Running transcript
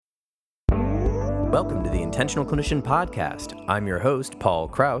Welcome to the Intentional Clinician Podcast. I'm your host, Paul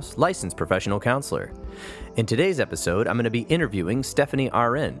Kraus, licensed professional counselor. In today's episode, I'm going to be interviewing Stefanie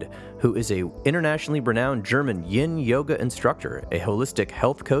Arend, who is a internationally renowned German yin yoga instructor, a holistic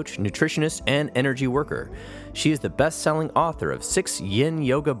health coach, nutritionist, and energy worker. She is the best-selling author of 6 yin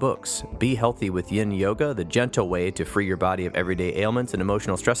yoga books. Be Healthy with Yin Yoga, The Gentle Way to Free Your Body of Everyday Ailments and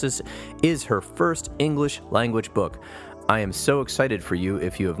Emotional Stresses is her first English language book. I am so excited for you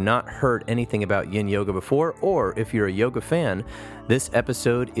if you have not heard anything about yin yoga before, or if you're a yoga fan, this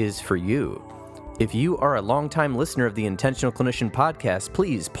episode is for you. If you are a longtime listener of the Intentional Clinician Podcast,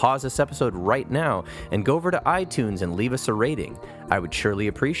 please pause this episode right now and go over to iTunes and leave us a rating. I would surely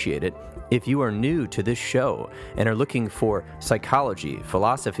appreciate it. If you are new to this show and are looking for psychology,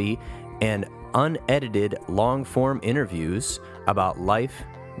 philosophy, and unedited long-form interviews about life,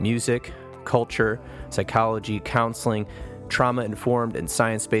 music, culture, psychology, counseling, trauma-informed and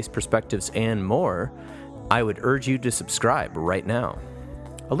science-based perspectives, and more, I would urge you to subscribe right now.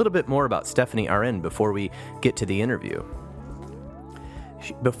 A little bit more about Stefanie Arend before we get to the interview.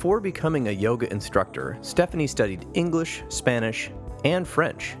 Before becoming a yoga instructor, Stefanie studied English, Spanish, and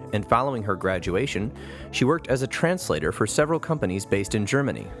French, and following her graduation, she worked as a translator for several companies based in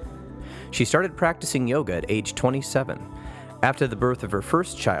Germany. She started practicing yoga at age 27. After the birth of her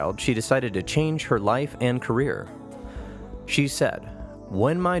first child, she decided to change her life and career. She said,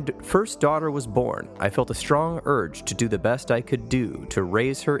 "When my first daughter was born, I felt a strong urge to do the best I could do to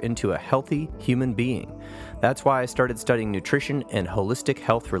raise her into a healthy human being. That's why I started studying nutrition and holistic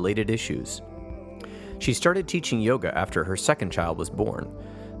health-related issues." She started teaching yoga after her second child was born.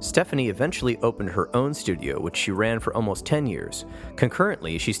 Stefanie eventually opened her own studio, which she ran for almost 10 years.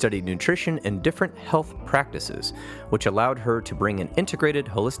 Concurrently, she studied nutrition and different health practices, which allowed her to bring an integrated,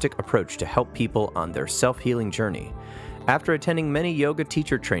 holistic approach to help people on their self-healing journey. After attending many yoga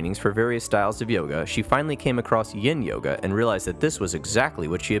teacher trainings for various styles of yoga, she finally came across yin yoga and realized that this was exactly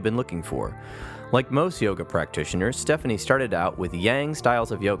what she had been looking for. Like most yoga practitioners, Stefanie started out with yang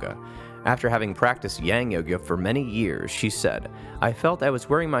styles of yoga. After having practiced yang yoga for many years, she said, "I felt I was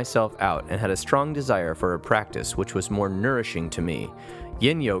wearing myself out and had a strong desire for a practice which was more nourishing to me.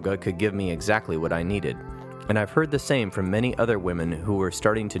 Yin yoga could give me exactly what I needed." And I've heard the same from many other women who were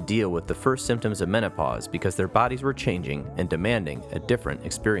starting to deal with the first symptoms of menopause because their bodies were changing and demanding a different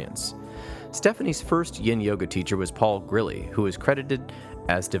experience. Stefanie's first yin yoga teacher was Paul Grilly, who is credited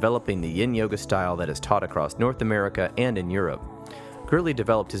as developing the yin yoga style that is taught across North America and in Europe. Grilly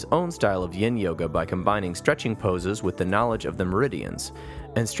developed his own style of yin yoga by combining stretching poses with the knowledge of the meridians,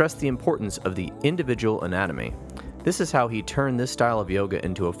 and stressed the importance of the individual anatomy. This is how he turned this style of yoga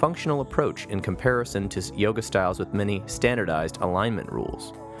into a functional approach in comparison to yoga styles with many standardized alignment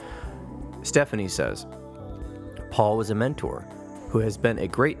rules. Stefanie says, "Paul was a mentor who has been a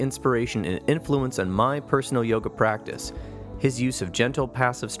great inspiration and influence on my personal yoga practice. His use of gentle,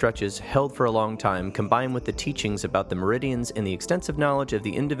 passive stretches held for a long time, combined with the teachings about the meridians and the extensive knowledge of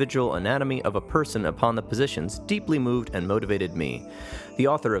the individual anatomy of a person upon the positions, deeply moved and motivated me." The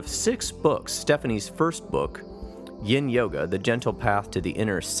author of 6 books, Stefanie's first book, Yin Yoga, The Gentle Path to the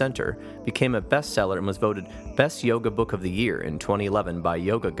Inner Center, became a bestseller and was voted Best Yoga Book of the Year in 2011 by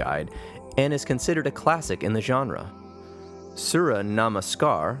Yoga Guide, and is considered a classic in the genre. Surya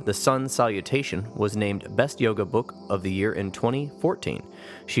Namaskar, The Sun Salutation, was named Best Yoga Book of the Year in 2014.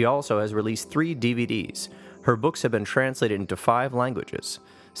 She also has released 3 DVDs. Her books have been translated into 5 languages.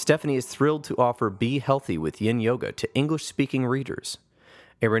 Stefanie is thrilled to offer Be Healthy with Yin Yoga to English-speaking readers.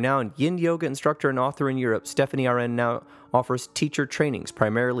 A renowned yin yoga instructor and author in Europe, Stefanie Arend now offers teacher trainings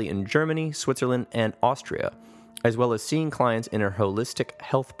primarily in Germany, Switzerland, and Austria, as well as seeing clients in her holistic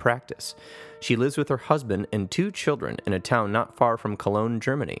health practice. She lives with her husband and 2 children in a town not far from Cologne,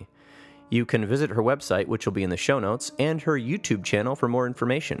 Germany. You can visit her website, which will be in the show notes, and her YouTube channel for more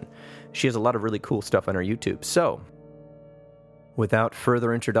information. She has a lot of really cool stuff on her YouTube. So, without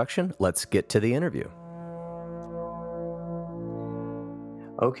further introduction, let's get to the interview.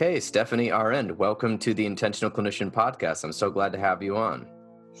 Okay, Stefanie Arend, welcome to the Intentional Clinician Podcast. I'm so glad to have you on.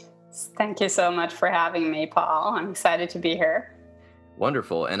 Thank you so much for having me, Paul. I'm excited to be here.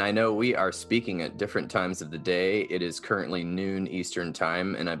 Wonderful. And I know we are speaking at different times of the day. It is currently noon Eastern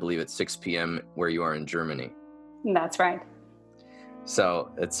time, and I believe it's 6 p.m. where you are in Germany. That's right.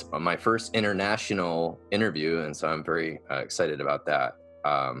 So it's my first international interview, and so I'm very excited about that,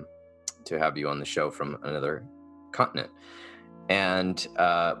 to have you on the show from another continent. And,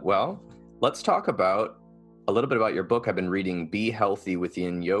 let's talk about a little bit about your book. I've been reading Be Healthy with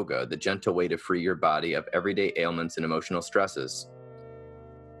Yin Yoga, The Gentle Way to Free Your Body of Everyday Ailments and Emotional Stresses.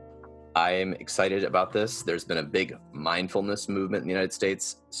 I'm excited about this. There's been a big mindfulness movement in the United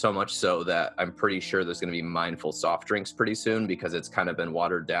States, so much so that I'm pretty sure there's going to be mindful soft drinks pretty soon because it's kind of been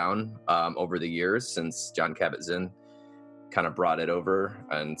watered down over the years since John Kabat-Zinn kind of brought it over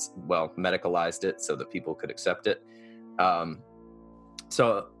and, well, medicalized it so that people could accept it.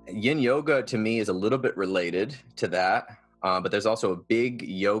 So yin yoga to me is a little bit related to that, but there's also a big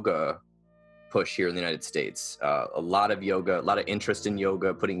yoga push here in the United States. A lot of yoga, a lot of interest in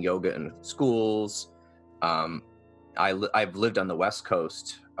yoga, putting yoga in schools. I've lived on the West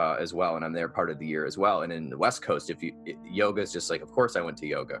Coast as well, and I'm there part of the year as well. And in the West Coast, yoga is just like, of course I went to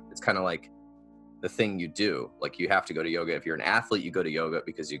yoga. It's kind of like the thing you do. Like you have to go to yoga. If you're an athlete, you go to yoga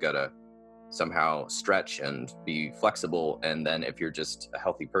because you got to somehow stretch and be flexible. And then if you're just a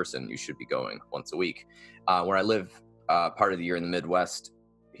healthy person, you should be going once a week. Where I live part of the year in the Midwest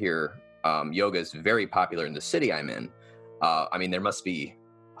here, yoga is very popular in the city I'm in. I mean, there must be,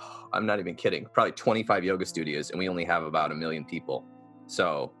 I'm not even kidding, probably 25 yoga studios, and we only have about 1 million people.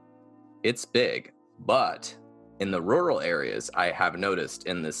 So it's big. But in the rural areas, I have noticed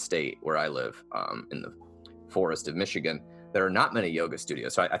in this state where I live, in the forest of Michigan, there are not many yoga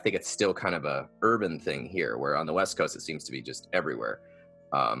studios. So I think it's still kind of a urban thing here, where on the West Coast, it seems to be just everywhere.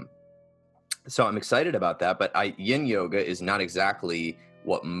 So I'm excited about that. But yin yoga is not exactly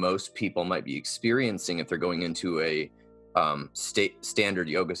what most people might be experiencing if they're going into a standard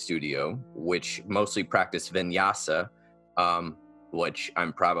yoga studio, which mostly practice vinyasa, which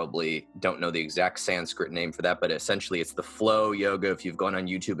I'm probably don't know the exact Sanskrit name for that, but essentially it's the flow yoga. If you've gone on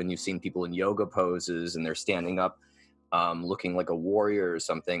YouTube and you've seen people in yoga poses and they're standing up looking like a warrior or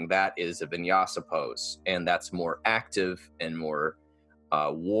something, that is a vinyasa pose. And that's more active and more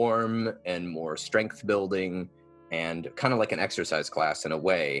warm and more strength building, and kind of like an exercise class in a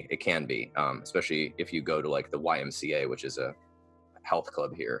way. It can be, especially if you go to like the YMCA, which is a health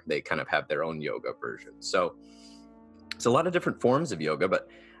club here. They kind of have their own yoga version. So it's a lot of different forms of yoga, but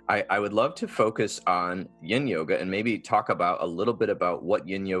I would love to focus on yin yoga and maybe talk about a little bit about what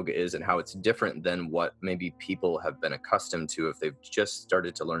yin yoga is and how it's different than what maybe people have been accustomed to if they've just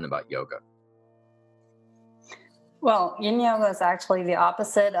started to learn about yoga. Well, yin yoga is actually the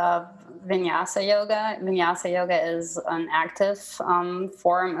opposite of vinyasa yoga. Vinyasa yoga is an active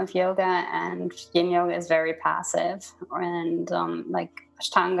form of yoga, and yin yoga is very passive. And like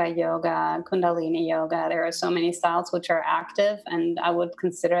Ashtanga yoga, Kundalini yoga, there are so many styles which are active, and I would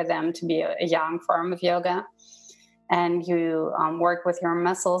consider them to be a yang form of yoga. And you work with your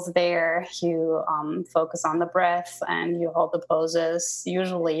muscles there, you focus on the breath, and you hold the poses,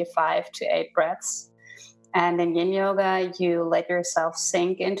 usually 5 to 8 breaths. And in yin yoga, you let yourself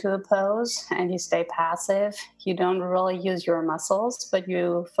sink into a pose and you stay passive. You don't really use your muscles, but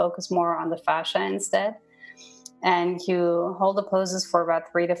you focus more on the fascia instead. And you hold the poses for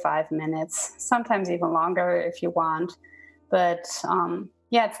about 3 to 5 minutes, sometimes even longer if you want. But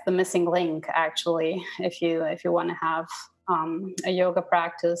it's the missing link, actually, if you want to have a yoga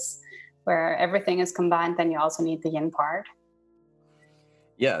practice where everything is combined, then you also need the yin part.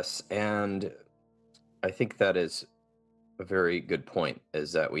 Yes, and I think that is a very good point,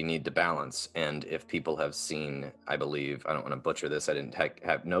 is that we need to balance. And if people have seen, I believe, I don't want to butcher this, I didn't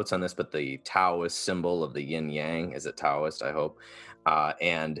have notes on this, but the Taoist symbol of the yin yang, is it Taoist, I hope?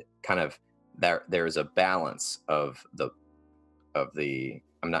 And kind of there's a balance of the,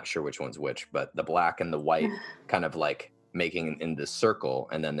 I'm not sure which one's which, but the black and the white kind of like making in this circle.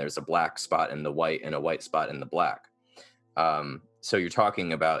 And then there's a black spot in the white and a white spot in the black. So you're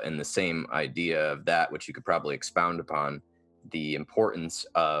talking about, in the same idea of that, which you could probably expound upon, the importance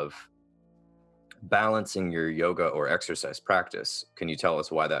of balancing your yoga or exercise practice. Can you tell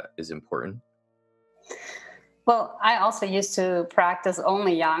us why that is important? Well, I also used to practice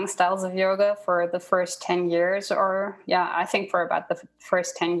only yang styles of yoga for the first 10 years, I think for about the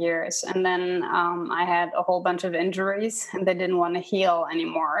first 10 years. And then I had a whole bunch of injuries and they didn't want to heal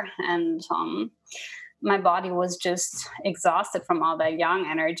anymore. And my body was just exhausted from all that yang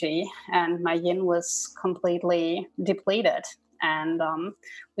energy, and my yin was completely depleted. And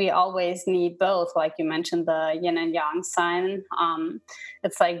we always need both. Like you mentioned, the yin and yang sign.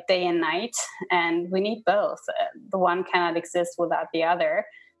 It's like day and night, and we need both. The one cannot exist without the other.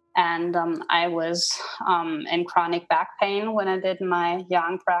 And I was in chronic back pain when I did my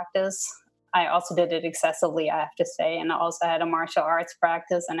yang practice. I also did it excessively, I have to say. And I also had a martial arts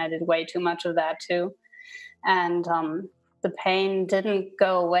practice, and I did way too much of that too. And the pain didn't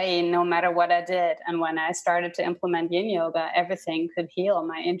go away no matter what I did. And when I started to implement yin yoga, everything could heal.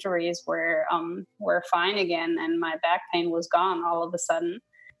 My injuries were fine again, and my back pain was gone all of a sudden.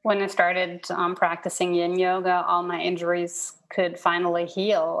 when I started practicing yin yoga, all my injuries could finally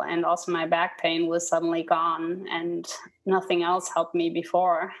heal, and also my back pain was suddenly gone, and nothing else helped me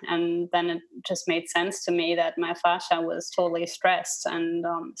before. And then it just made sense to me that my fascia was totally stressed, and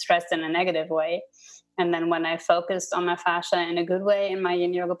stressed in a negative way. And then when I focused on my fascia in a good way in my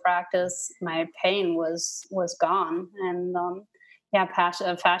yin yoga practice, my pain was gone. And yeah,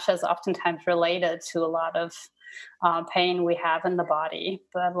 fascia is oftentimes related to a lot of pain we have in the body,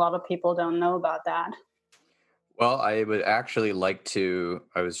 but a lot of people don't know about that. Well, I would actually like to.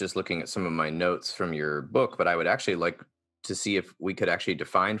 I was just looking at some of my notes from your book, but I would actually like to see if we could actually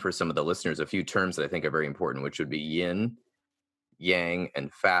define for some of the listeners a few terms that I think are very important, which would be yin, yang,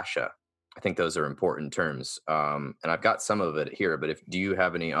 and fascia. I think those are important terms. And I've got some of it here, but if do you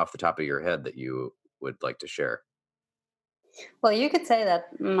have any off the top of your head that you would like to share? Well, you could say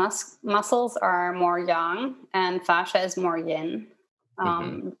that muscles are more yang and fascia is more yin. Hmm.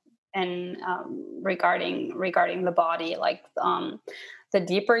 Um, and regarding the body, like the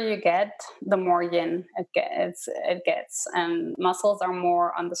deeper you get, the more yin it gets, and muscles are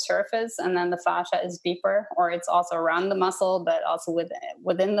more on the surface, and then the fascia is deeper, or it's also around the muscle, but also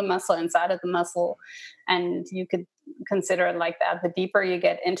within the muscle, inside of the muscle, and you could consider it like that. The deeper you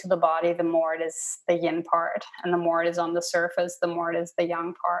get into the body, the more it is the yin part, and the more it is on the surface, the more it is the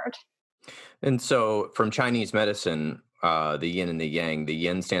yang part. And so, from Chinese medicine, the yin and the yang, the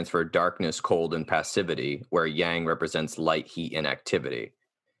yin stands for darkness, cold, and passivity, where yang represents light, heat, and activity.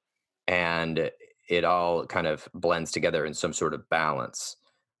 And it all kind of blends together in some sort of balance.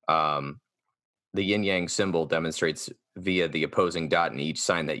 Um, the yin yang symbol demonstrates via the opposing dot in each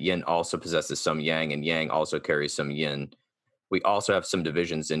sign that yin also possesses some yang and yang also carries some yin. We also have some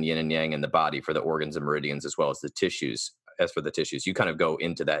divisions in yin and yang in the body for the organs and meridians as well as the tissues. As for the tissues, you kind of go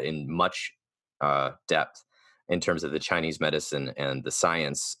into that in much depth in terms of the Chinese medicine and the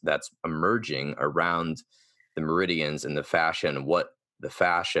science that's emerging around the meridians and the fascia and what the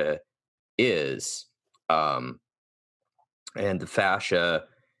fascia is. Um, and the fascia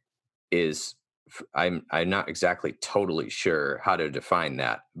is I'm not exactly totally sure how to define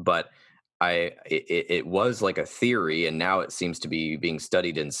that, but it was like a theory, and now it seems to be being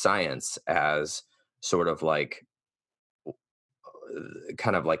studied in science as sort of like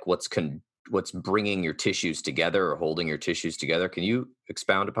kind of like what's bringing your tissues together or holding your tissues together. Can you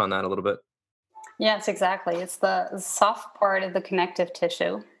expound upon that a little bit? Yes, exactly. It's the soft part of the connective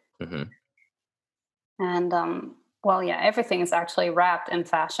tissue. Hmm. And well, yeah, everything is actually wrapped in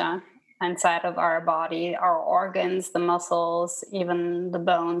fascia inside of our body, our organs, the muscles, even the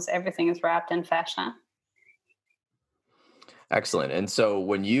bones, everything is wrapped in fascia. Excellent. And so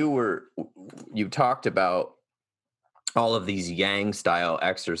when you talked about all of these yang style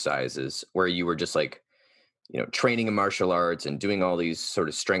exercises where you were just like, training in martial arts and doing all these sort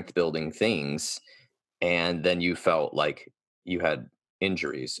of strength building things, and then you felt like you had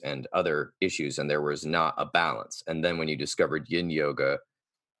injuries and other issues and there was not a balance, and then when you discovered yin yoga,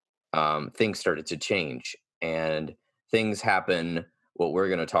 things started to change, and things happen what we're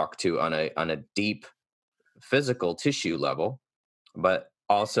going to talk to on a deep physical tissue level, but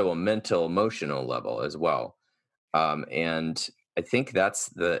also a mental emotional level as well. And I think that's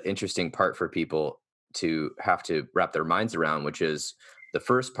the interesting part for people to have to wrap their minds around, which is the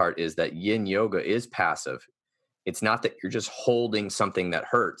first part is that yin yoga is passive. It's not that you're just holding something that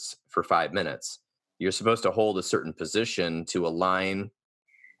hurts for 5 minutes. You're supposed to hold a certain position to align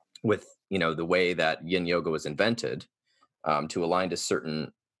with, the way that yin yoga was invented, to align to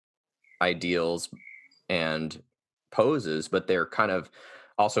certain ideals and poses, but they're kind of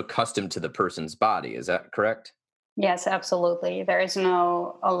also custom to the person's body. Is that correct? Yes, absolutely. There is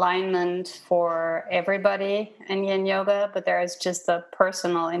no alignment for everybody in yin yoga, but there is just a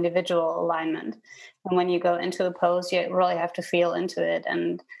personal, individual alignment. And when you go into a pose, you really have to feel into it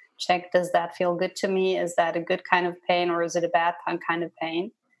and check, does that feel good to me? Is that a good kind of pain, or is it a bad kind of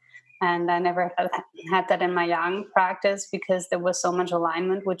pain? And I never had that in my yang practice because there was so much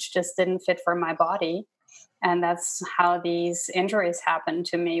alignment, which just didn't fit for my body. And that's how these injuries happened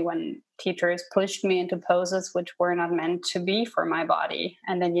to me, when teachers pushed me into poses which were not meant to be for my body.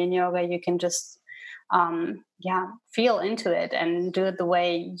 And then yin yoga, you can just, yeah, feel into it and do it the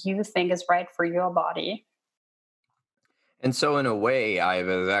way you think is right for your body. And so, in a way, I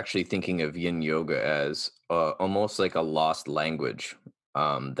was actually thinking of yin yoga as almost like a lost language,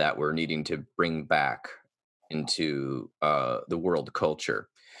 that we're needing to bring back into the world culture.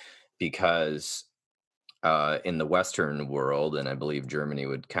 Because in the Western world, and I believe Germany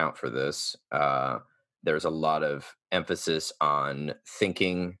would count for this, there's a lot of emphasis on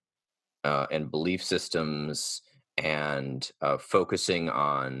thinking and belief systems and focusing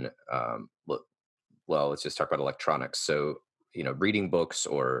on, well, let's just talk about electronics. So, reading books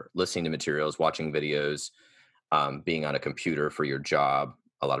or listening to materials, watching videos, being on a computer for your job.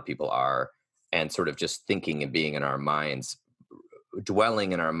 A lot of people are, and sort of just thinking and being in our minds,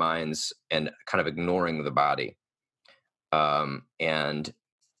 dwelling in our minds, and kind of ignoring the body.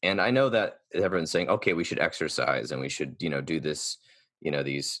 And I know that everyone's saying, okay, we should exercise and we should, do this,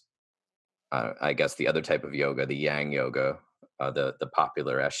 these, I guess the other type of yoga, the yang yoga, the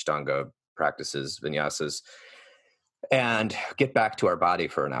popular Ashtanga practices, vinyasas, and get back to our body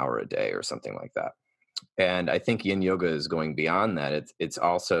for an hour a day or something like that. And I think yin yoga is going beyond that.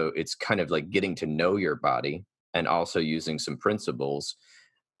 It's kind of like getting to know your body and also using some principles,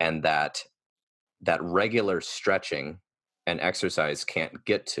 and that regular stretching and exercise can't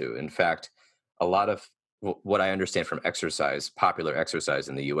get to. In fact, a lot of what I understand from exercise, popular exercise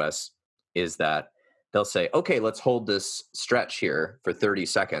in the US, is that they'll say, okay, let's hold this stretch here for 30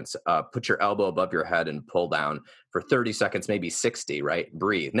 seconds. Put your elbow above your head and pull down for 30 seconds, maybe 60, right?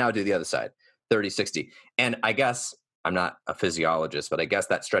 Breathe. Now do the other side, 30, 60. And I guess, I'm not a physiologist, but I guess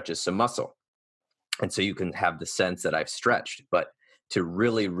that stretches some muscle. And so you can have the sense that I've stretched. But to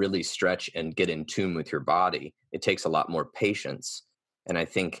really, really stretch and get in tune with your body, it takes a lot more patience. And I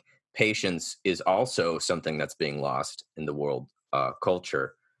think patience is also something that's being lost in the world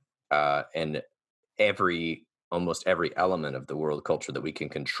culture. And almost every element of the world culture that we can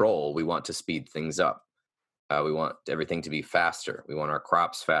control, we want to speed things up. We want everything to be faster. We want our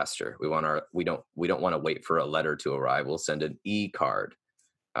crops faster. We don't want to wait for a letter to arrive. We'll send an e-card,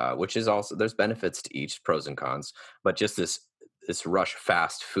 which is also, there's benefits to each, pros and cons, but just this rush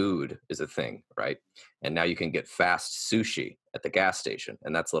fast food is a thing, right? And now you can get fast sushi at the gas station,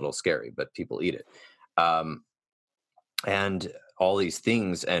 and that's a little scary, but people eat it. And all these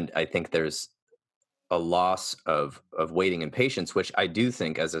things, and I think there's a loss of waiting and patience, which I do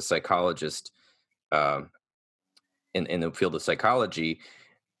think, as a psychologist, in the field of psychology,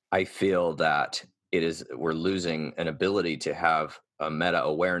 I feel that we're losing an ability to have a meta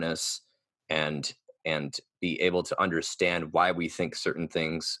awareness and be able to understand why we think certain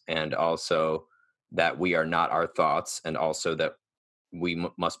things, and also that we are not our thoughts, and also that we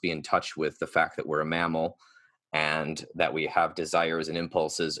must be in touch with the fact that we're a mammal, and that we have desires and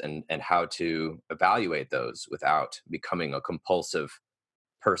impulses, and how to evaluate those without becoming a compulsive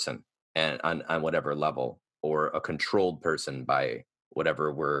person, and on whatever level, or a controlled person by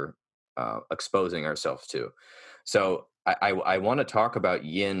whatever we're exposing ourselves to. So I want to talk about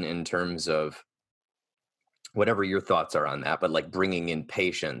yin in terms of whatever your thoughts are on that, but like bringing in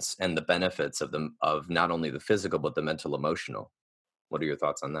patience and the benefits of not only the physical, but the mental, emotional. What are your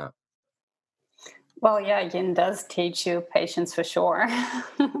thoughts on that? Well, yeah, yin does teach you patience for sure.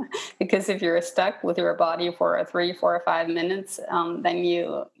 Because if you're stuck with your body for 3, 4, or 5 minutes, then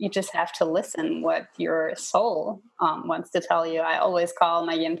you just have to listen what your soul wants to tell you. I always call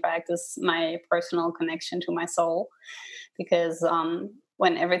my yin practice my personal connection to my soul, because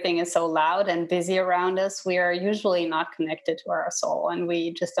when everything is so loud and busy around us, we are usually not connected to our soul, and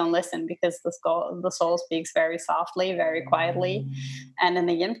we just don't listen, because the soul speaks very softly, very quietly. And in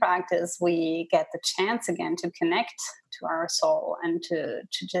the yin practice, we get the chance again to connect to our soul, and to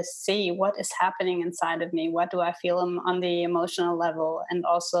just see what is happening inside of me. What do I feel on the emotional level? And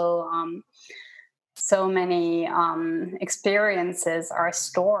also, so many experiences are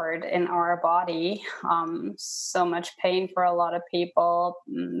stored in our body. So much pain for a lot of people,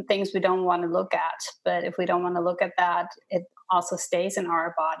 things we don't want to look at. But if we don't want to look at that, it also stays in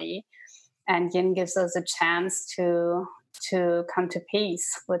our body. And yin gives us a chance to come to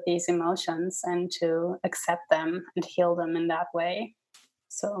peace with these emotions, and to accept them and heal them in that way.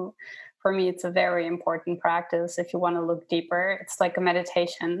 So for me, it's a very important practice. If you want to look deeper, it's like a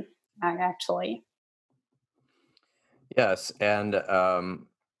meditation, actually. Yes, and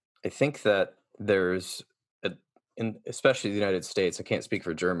I think that there's, especially the United States. I can't speak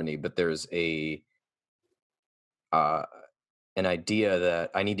for Germany, but there's uh, an idea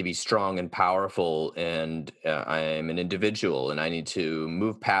that I need to be strong and powerful, and I'm an individual, and I need to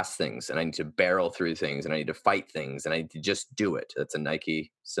move past things, and I need to barrel through things, and I need to fight things, and I need to just do it. That's a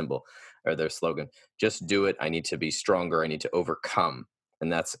Nike symbol, or their slogan. Just do it. I need to be stronger. I need to overcome. And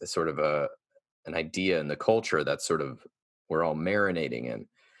that's sort of an idea in the culture that's sort of, we're all marinating in.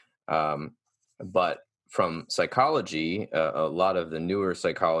 But from psychology, a lot of the newer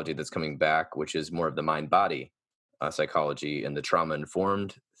psychology that's coming back, which is more of the mind-body psychology and the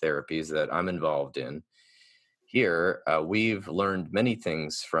trauma-informed therapies that I'm involved in here, we've learned many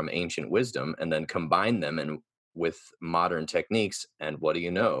things from ancient wisdom and then combined them with modern techniques. And what do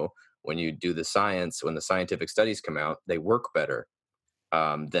you know? when you do the science, when the scientific studies come out, they work better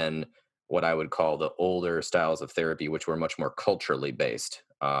than what I would call the older styles of therapy, which were much more culturally based,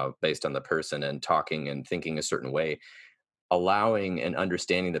 based on the person and talking and thinking a certain way, allowing and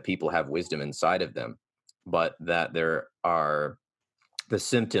understanding that people have wisdom inside of them, but that there are the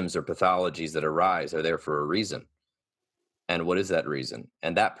symptoms or pathologies that arise are there for a reason. And what is that reason?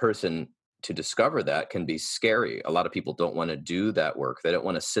 And that person, to discover that, can be scary. A lot of people don't want to do that work. They don't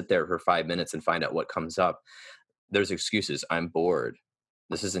want to sit there for 5 minutes and find out what comes up. There's excuses. I'm bored.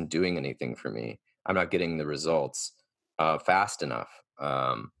 This isn't doing anything for me. I'm not getting the results fast enough.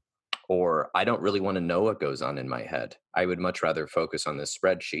 Or I don't really want to know what goes on in my head. I would much rather focus on this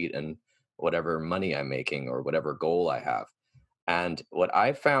spreadsheet and whatever money I'm making or whatever goal I have. And what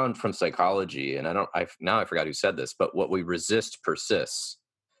I found from psychology, and I forgot who said this, but what we resist persists.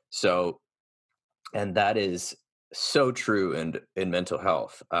 So, and that is so true in mental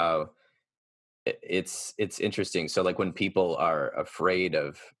health. It's interesting. So, like when people are afraid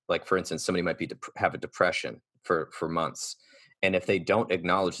of, like for instance, somebody might have a depression for months, and if they don't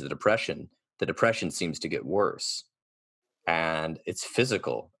acknowledge the depression seems to get worse, and it's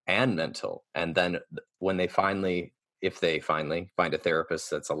physical and mental. And then when they finally, if they finally find a therapist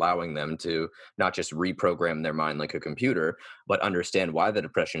that's allowing them to not just reprogram their mind like a computer, but understand why the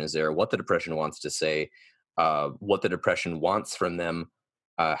depression is there, what the depression wants to say, what the depression wants from them,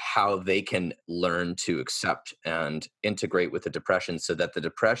 how they can learn to accept and integrate with the depression so that the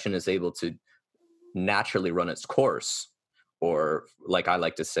depression is able to naturally run its course. Or, like I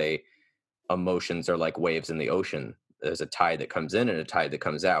like to say, emotions are like waves in the ocean. There's a tide that comes in and a tide that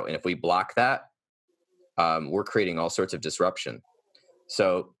comes out. And if we block that, we're creating all sorts of disruption.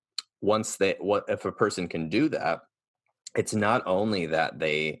 So if a person can do that, it's not only that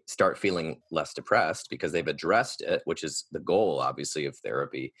they start feeling less depressed because they've addressed it, which is the goal, obviously, of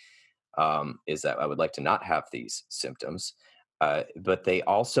therapy, is that I would like to not have these symptoms. But they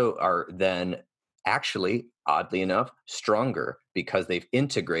also are then actually, oddly enough, stronger because they've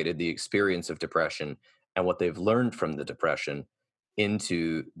integrated the experience of depression and what they've learned from the depression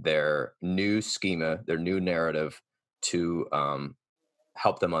into their new schema, their new narrative to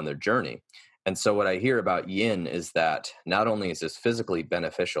help them on their journey. And so what I hear about yin is that not only is this physically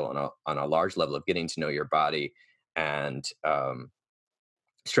beneficial on a large level of getting to know your body and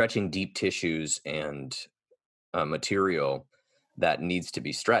stretching deep tissues and material that needs to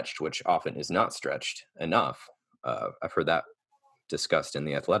be stretched, which often is not stretched enough. I've heard that discussed in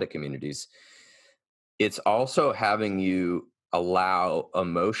the athletic communities. It's also having you allow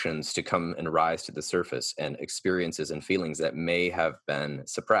emotions to come and rise to the surface, and experiences and feelings that may have been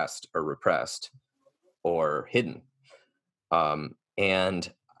suppressed or repressed or hidden.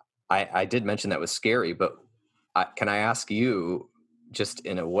 And I did mention that was scary, but can I ask you, just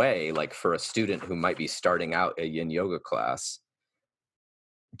in a way, like for a student who might be starting out a yin yoga class,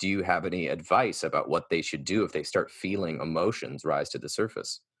 do you have any advice about what they should do if they start feeling emotions rise to the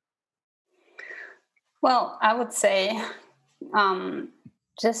surface? Well, I would say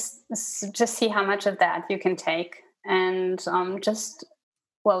just see how much of that you can take, and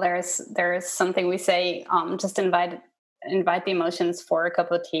there's something we say, just invite the emotions for a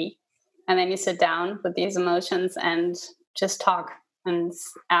cup of tea, and then you sit down with these emotions and just talk and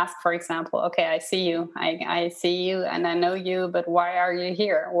ask, for example, okay, I see you, I see you, and I know you, but why are you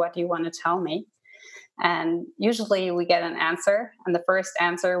here? What do you want to tell me? And usually we get an answer, and the first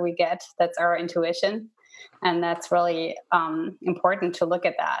answer we get, that's our intuition. And that's really important to look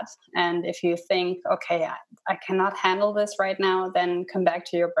at that. And if you think, okay, I cannot handle this right now, then come back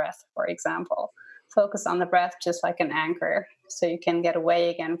to your breath, for example. Focus on the breath just like an anchor, so you can get away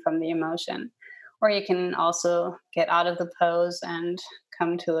again from the emotion. Or you can also get out of the pose and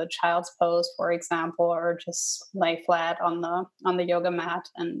come to a child's pose, for example, or just lay flat on the yoga mat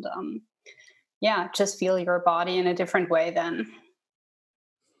and just feel your body in a different way then.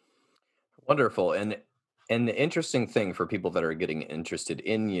 Wonderful. And the interesting thing for people that are getting interested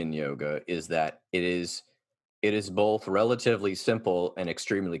in yin yoga is that it is both relatively simple and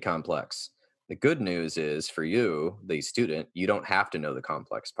extremely complex. The good news is for you, the student, you don't have to know the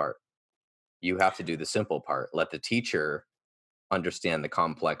complex part. You have to do the simple part. Let the teacher understand the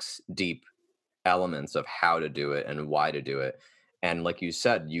complex, deep elements of how to do it and why to do it. And like you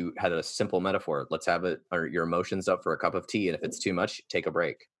said, you had a simple metaphor. Let's have your emotions up for a cup of tea. And if it's too much, take a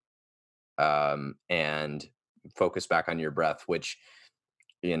break. And focus back on your breath, which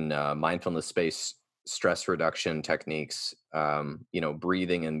in mindfulness space, stress reduction techniques,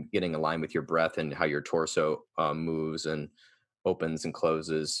 breathing and getting aligned with your breath and how your torso moves and opens and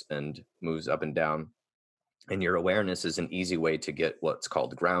closes and moves up and down. And your awareness is an easy way to get what's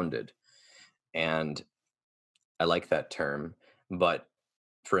called grounded. And I like that term. But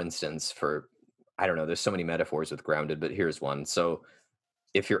for instance, I don't know, there's so many metaphors with grounded, but here's one. So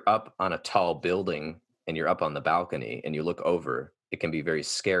if you're up on a tall building and you're up on the balcony and you look over, it can be very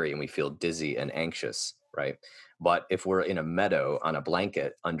scary and we feel dizzy and anxious, right? But if we're in a meadow on a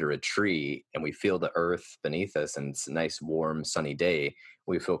blanket under a tree and we feel the earth beneath us and it's a nice, warm, sunny day,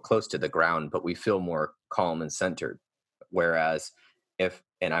 we feel close to the ground, but we feel more calm and centered. Whereas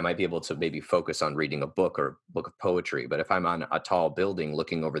and I might be able to maybe focus on reading a book or book of poetry, but if I'm on a tall building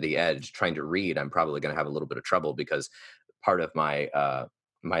looking over the edge trying to read, I'm probably going to have a little bit of trouble because part of my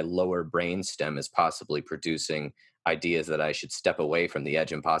lower brain stem is possibly producing ideas that I should step away from the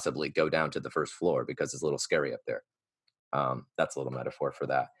edge and possibly go down to the first floor because it's a little scary up there. That's a little metaphor for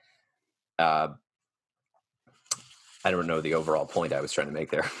that. I don't know the overall point I was trying to make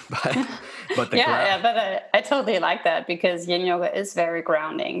there, but I totally like that because yin yoga is very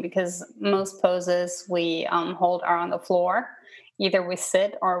grounding because most poses we hold are on the floor. Either we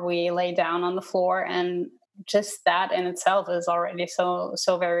sit or we lay down on the floor, and just that in itself is already so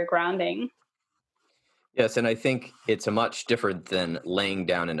very grounding. Yes, and I think it's a much different than laying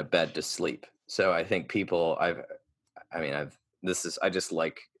down in a bed to sleep. So I think I just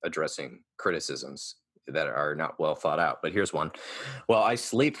like addressing criticisms that are not well thought out. But here's one. Well, I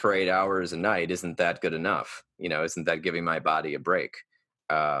sleep for 8 hours a night. Isn't that good enough? Isn't that giving my body a break?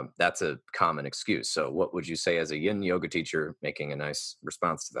 That's a common excuse. So what would you say as a yin yoga teacher making a nice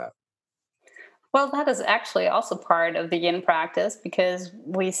response to that? Well, that is actually also part of the yin practice because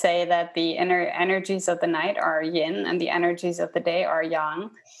we say that the inner energies of the night are yin and the energies of the day are yang.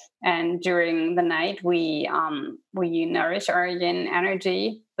 And during the night, we nourish our yin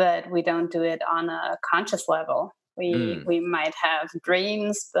energy, but we don't do it on a conscious level. We might have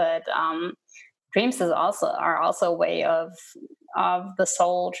dreams, but dreams are also a way of the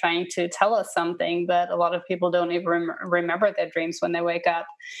soul trying to tell us something, but a lot of people don't even remember their dreams when they wake up.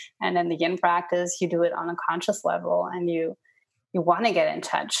 And in the yin practice, you do it on a conscious level, and you want to get in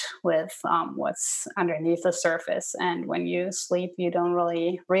touch with what's underneath the surface. And when you sleep, you don't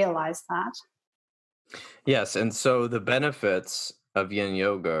really realize that. Yes, and so the benefits of yin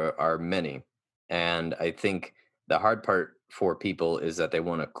yoga are many. And I think the hard part for people is that they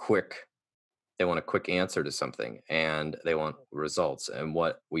want a quick answer to something and they want results. And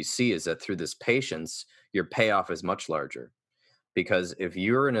what we see is that through this patience, your payoff is much larger. Because if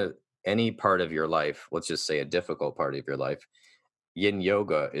you're in any part of your life, let's just say a difficult part of your life, yin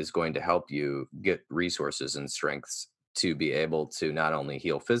yoga is going to help you get resources and strengths to be able to not only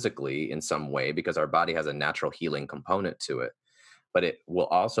heal physically in some way, because our body has a natural healing component to it, but it will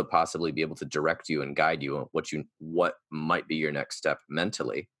also possibly be able to direct you and guide you on what might be your next step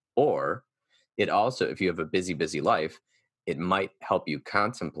mentally. Or it also, if you have a busy life, it might help you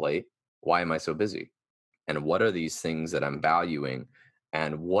contemplate, why am I so busy? And what are these things that I'm valuing?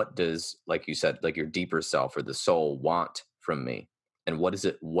 And what does, like you said, like your deeper self or the soul want from me? And what does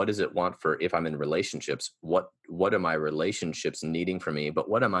it want for, if I'm in relationships, what are my relationships needing from me? But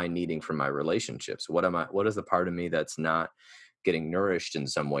what am I needing from my relationships? What is the part of me that's not getting nourished in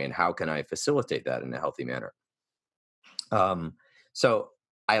some way? And how can I facilitate that in a healthy manner? So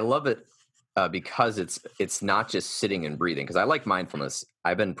I love it because it's not just sitting and breathing. Because I like mindfulness.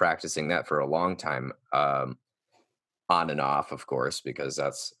 I've been practicing that for a long time, on and off, of course, because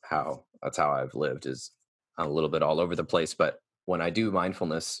that's how I've lived, is a little bit all over the place. But when I do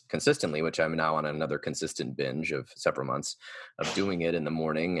mindfulness consistently, which I'm now on another consistent binge of several months of doing it in the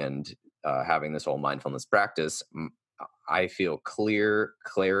morning and having this whole mindfulness practice, I feel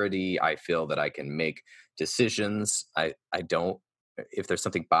clarity. I feel that I can make decisions. I don't, if there's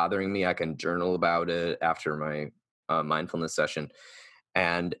something bothering me, I can journal about it after my mindfulness session.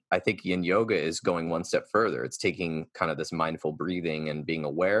 And I think yin yoga is going one step further. It's taking kind of this mindful breathing and being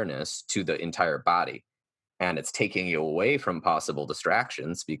awareness to the entire body. And it's taking you away from possible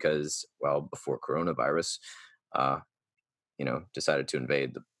distractions because, well, before coronavirus, uh, decided to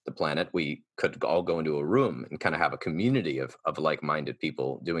invade the planet, we could all go into a room and kind of have a community of like-minded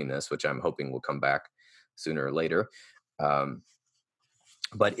people doing this, which I'm hoping will come back sooner or later.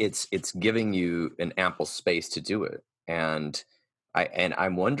 But it's giving you an ample space to do it. And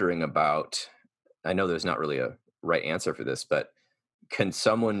I'm wondering about, I know there's not really a right answer for this, but can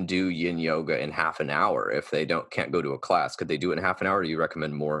someone do yin yoga in half an hour if they can't go to a class? Could they do it in half an hour? Or do you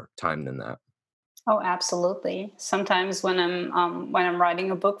recommend more time than that? Oh, absolutely. Sometimes when I'm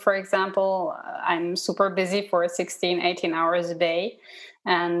writing a book, for example, I'm super busy for 16, 18 hours a day.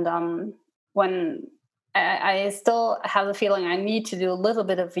 And when I still have the feeling I need to do a little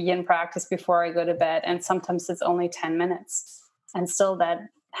bit of yin practice before I go to bed. And sometimes it's only 10 minutes. And still that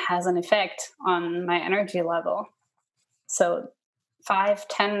has an effect on my energy level. So 5,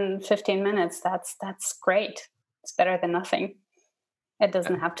 10, 15 minutes, that's great. It's better than nothing. It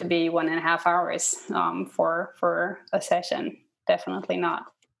doesn't have to be 1.5 hours for a session. Definitely not.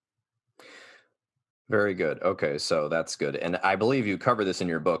 Very good. Okay, so that's good. And I believe you cover this in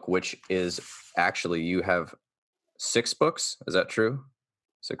your book, which is actually, you have 6 books. Is that true?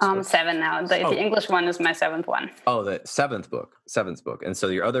 6 books? 7 now. The English one is my 7th one. Oh, the 7th book. And so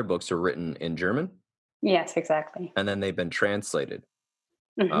your other books are written in German? Yes, exactly. And then they've been translated.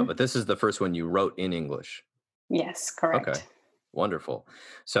 Mm-hmm. But this is the first one you wrote in English. Yes, correct. Okay, wonderful.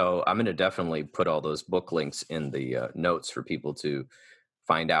 So I'm going to definitely put all those book links in the notes for people to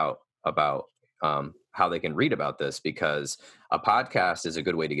find out about how they can read about this, because a podcast is a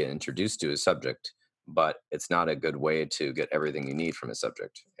good way to get introduced to a subject, but it's not a good way to get everything you need from a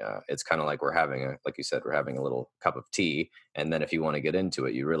subject. It's kind of like like you said, we're having a little cup of tea. And then if you want to get into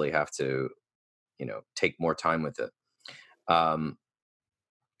it, you really have to, take more time with it. I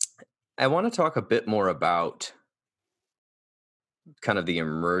want to talk a bit more about kind of the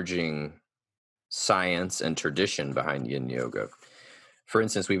emerging science and tradition behind yin yoga. For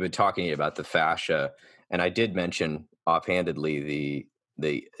instance, we've been talking about the fascia, and I did mention offhandedly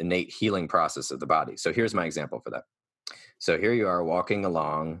the innate healing process of the body. So here's my example for that. So here you are walking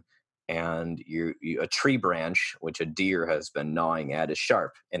along, and a tree branch, which a deer has been gnawing at, is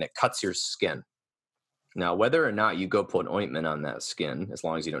sharp, and it cuts your skin. Now, whether or not you go put ointment on that skin, as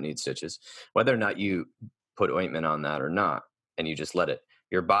long as you don't need stitches, whether or not you put ointment on that or not, and you just let it,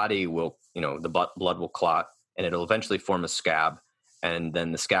 your body will, the blood will clot, and it'll eventually form a scab, and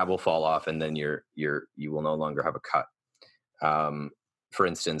then the scab will fall off, and then you will no longer have a cut. For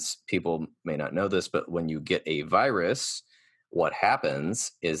instance, people may not know this, but when you get a virus, what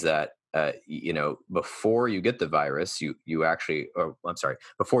happens is that before you get the virus,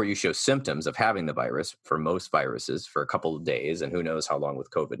 before you show symptoms of having the virus, for most viruses, for a couple of days, and who knows how long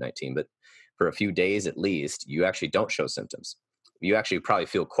with COVID-19, but for a few days at least, you actually don't show symptoms. You actually probably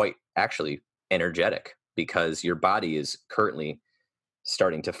feel quite energetic, because your body is currently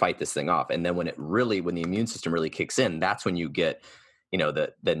starting to fight this thing off. And then when the immune system really kicks in, that's when you get,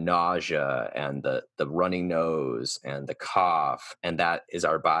 the nausea and the running nose and the cough. And that is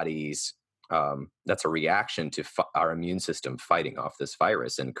our body's, that's a reaction to our immune system fighting off this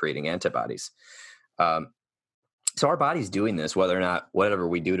virus and creating antibodies. So our body's doing this, whatever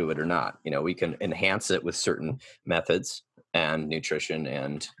we do to it or not. We can enhance it with certain methods and nutrition,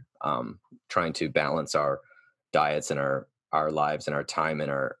 and trying to balance our diets and our lives and our time and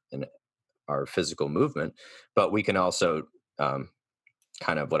our physical movement. But we can also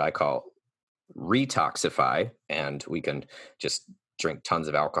kind of what I call retoxify, and we can just drink tons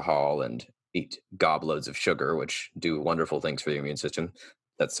of alcohol and eat gobloads of sugar, which do wonderful things for the immune system.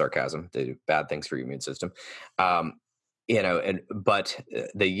 That's sarcasm. They do bad things for your immune system. But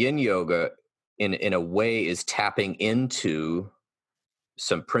the yin yoga in a way is tapping into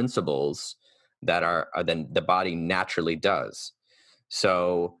some principles that are then the body naturally does.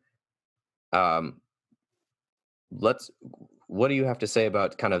 So what do you have to say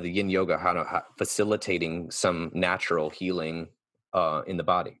about kind of the yin yoga, how facilitating some natural healing in the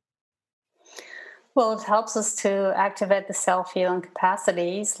body? Well, it helps us to activate the self-healing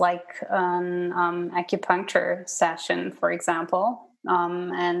capacities, like an acupuncture session, for example.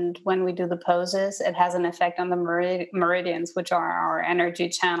 And when we do the poses, it has an effect on the meridians, which are our energy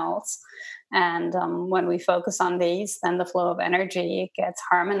channels. And when we focus on these, then the flow of energy gets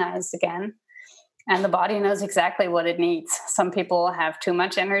harmonized again. And the body knows exactly what it needs. Some people have too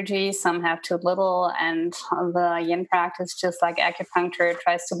much energy, some have too little, and the yin practice, just like acupuncture,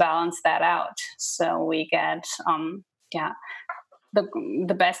 tries to balance that out. So we get,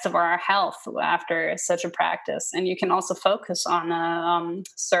 the best of our health after such a practice. And you can also focus on a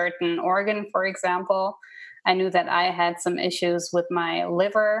certain organ, for example. I knew that I had some issues with my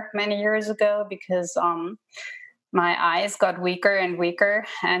liver many years ago, because my eyes got weaker and weaker,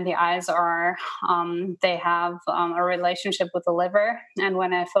 and the eyes they have a relationship with the liver. And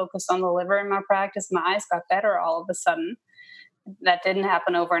when I focused on the liver in my practice, my eyes got better all of a sudden. That didn't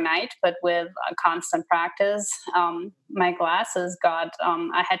happen overnight, but with a constant practice, my glasses got,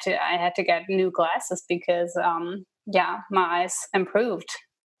 I had to get new glasses, because, my eyes improved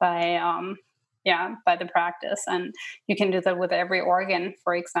by the practice. And you can do that with every organ,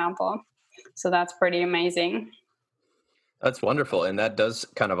 for example. So that's pretty amazing. That's wonderful. And that does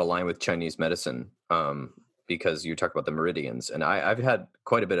kind of align with Chinese medicine, because you talk about the meridians, and I've had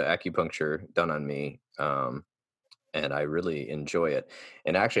quite a bit of acupuncture done on me, and I really enjoy it.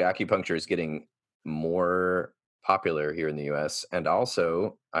 And actually, acupuncture is getting more popular here in the U.S. And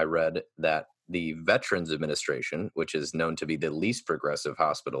also, I read that the Veterans Administration, which is known to be the least progressive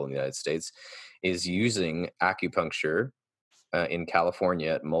hospital in the United States, is using acupuncture in California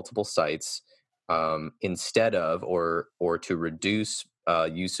at multiple sites, instead of or to reduce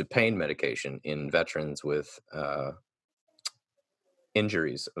use of pain medication in veterans with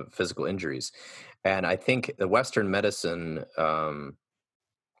injuries, physical injuries. And I think the Western medicine,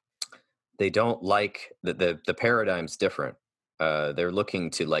 they don't like the paradigm's different. They're looking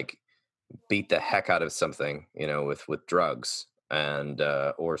to like beat the heck out of something, with drugs, and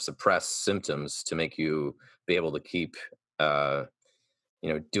or suppress symptoms to make you be able to keep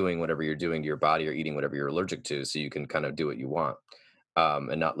doing whatever you're doing to your body, or eating whatever you're allergic to, so you can kind of do what you want,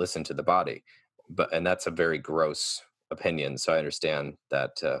 and not listen to the body. And that's a very gross opinion. So I understand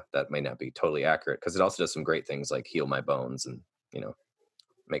that that may not be totally accurate, because it also does some great things like heal my bones and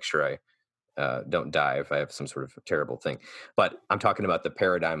make sure I don't die if I have some sort of terrible thing. But I'm talking about the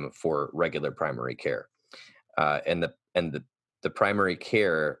paradigm for regular primary care, and the primary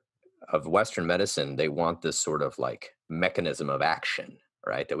care of Western medicine. They want this sort of like mechanism of action,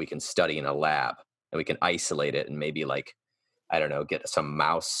 right? That we can study in a lab, and we can isolate it, and maybe, like, I don't know, get some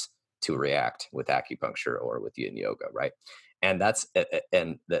mouse to react with acupuncture or with yin yoga, right? And that's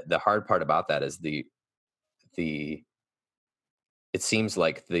and the hard part about that is the it seems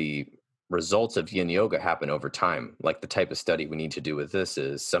like the results of yin yoga happen over time. Like, the type of study we need to do with this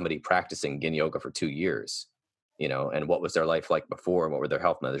is somebody practicing yin yoga for 2 years, and what was their life like before, and what were their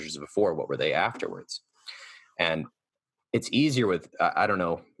health measures before, what were they afterwards. And it's easier with, I don't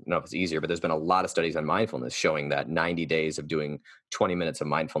know if it's easier, but there's been a lot of studies on mindfulness showing that 90 days of doing 20 minutes of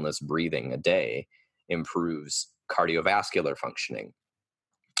mindfulness breathing a day improves cardiovascular functioning.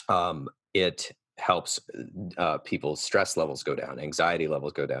 It helps people's stress levels go down, anxiety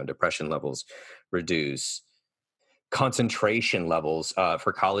levels go down, depression levels reduce, concentration levels,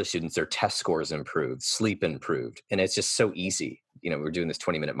 for college students, their test scores improved, sleep improved. And it's just so easy. We're doing this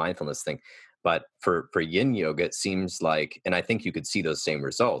 20-minute mindfulness thing. But for yin yoga, it seems like, and I think you could see those same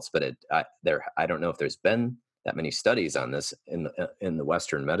results, but I don't know if there's been that many studies on this in the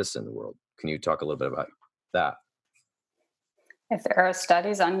Western medicine world. Can you talk a little bit about that? If there are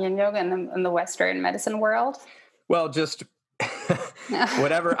studies on yin yoga in the Western medicine world? Well, just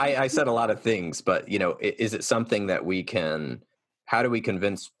whatever. I said a lot of things, but is it something that we can? How do we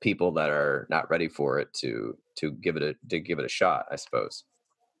convince people that are not ready for it to give it a shot? I suppose.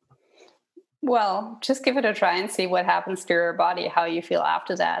 Well, just give it a try and see what happens to your body, how you feel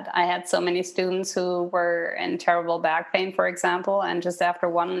after that. I had so many students who were in terrible back pain, for example, and just after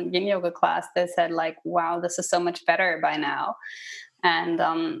one yin yoga class, they said, like, wow, this is so much better by now.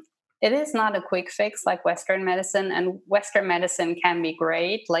 And it is not a quick fix like Western medicine, and Western medicine can be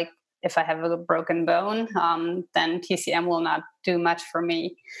great. Like, if I have a broken bone, then TCM will not do much for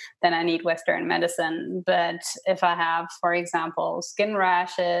me. Then I need Western medicine. But if I have, for example, skin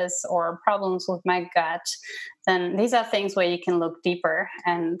rashes or problems with my gut, then these are things where you can look deeper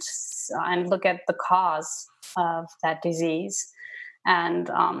and look at the cause of that disease. And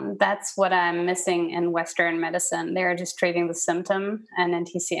that's what I'm missing in Western medicine. They're just treating the symptom, and in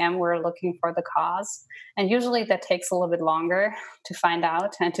TCM, we're looking for the cause. And usually that takes a little bit longer to find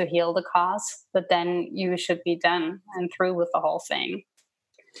out and to heal the cause, but then you should be done and through with the whole thing.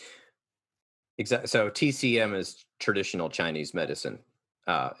 Exactly. So TCM is traditional Chinese medicine,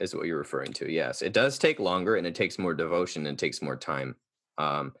 is what you're referring to. Yes, it does take longer, and it takes more devotion, and takes more time.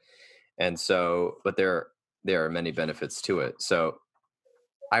 And so, but there are many benefits to it. So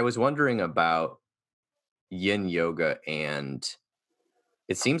I was wondering about yin yoga, and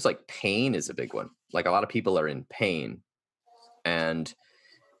it seems like pain is a big one. Like, a lot of people are in pain, and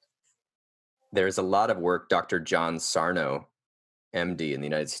there's a lot of work. Dr. John Sarno, MD in the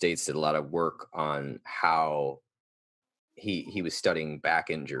United States, did a lot of work on how he was studying back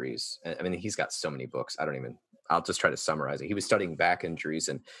injuries. I mean, he's got so many books. I'll just try to summarize it. He was studying back injuries,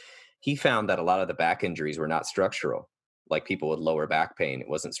 and he found that a lot of the back injuries were not structural. Like, people with lower back pain, it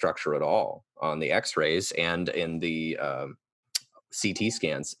wasn't structural at all on the x-rays, and in the CT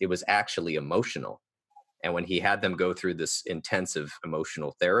scans, it was actually emotional. And when he had them go through this intensive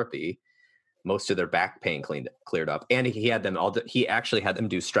emotional therapy, most of their back pain cleared up. And he actually had them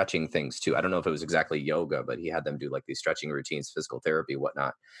do stretching things too. I don't know if it was exactly yoga, but he had them do like these stretching routines, physical therapy,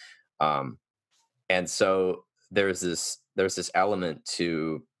 whatnot. And so there's this element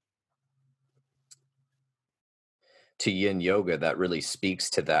to yin yoga that really speaks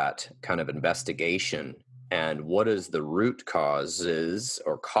to that kind of investigation and what is the root causes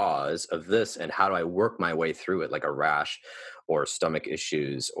or cause of this, and how do I work my way through it, like a rash or stomach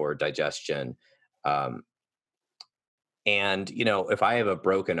issues or digestion. Um, and, if I have a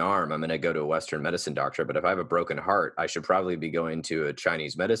broken arm, I'm going to go to a Western medicine doctor. But if I have a broken heart, I should probably be going to a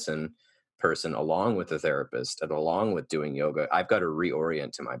Chinese medicine person along with a therapist and along with doing yoga. I've got to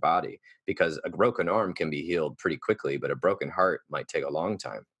reorient to my body, because a broken arm can be healed pretty quickly, but a broken heart might take a long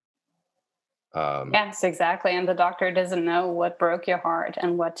time. Yes, exactly. And the doctor doesn't know what broke your heart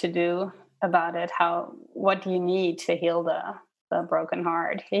and what to do about it. What do you need to heal the broken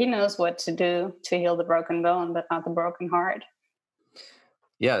heart? He knows what to do to heal the broken bone, but not the broken heart.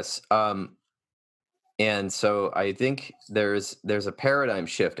 Yes. And so I think there's a paradigm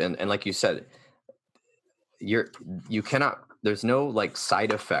shift. And like you said, you cannot, there's no like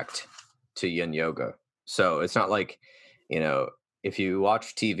side effect to yin yoga. So it's not like, if you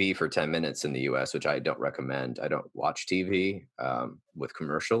watch TV for 10 minutes in the US, which I don't recommend, I don't watch TV with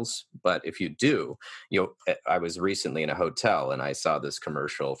commercials. But if you do, I was recently in a hotel and I saw this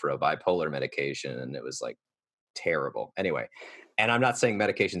commercial for a bipolar medication, and it was like terrible. Anyway, and I'm not saying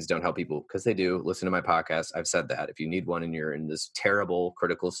medications don't help people, because they do. Listen to my podcast. I've said that. If you need one and you're in this terrible,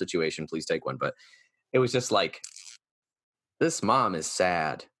 critical situation, please take one. But it was just like, this mom is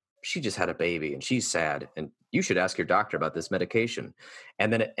sad. She just had a baby and she's sad, and you should ask your doctor about this medication.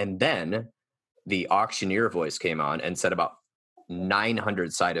 And then the auctioneer voice came on and said about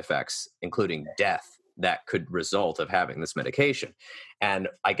 900 side effects, including death, that could result of having this medication. And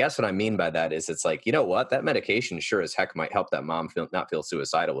I guess what I mean by that is, it's like, what, that medication sure as heck might help that mom not feel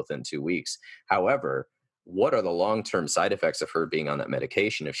suicidal within 2 weeks. However, what are the long-term side effects of her being on that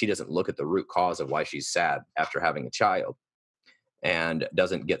medication if she doesn't look at the root cause of why she's sad after having a child, and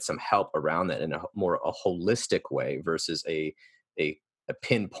doesn't get some help around that in a holistic way versus a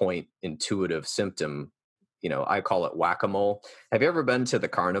pinpoint intuitive symptom? I call it whack-a-mole. Have you ever been to the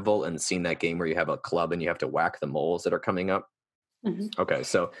carnival and seen that game where you have a club and you have to whack the moles that are coming up? Mm-hmm. Okay,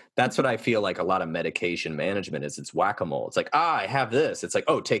 so that's what I feel like a lot of medication management is. It's whack-a-mole. It's like, I have this. It's like,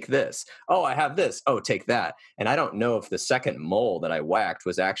 oh, take this. Oh, I have this. Oh, take that. And I don't know if the second mole that I whacked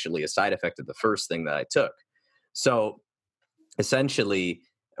was actually a side effect of the first thing that I took. So essentially,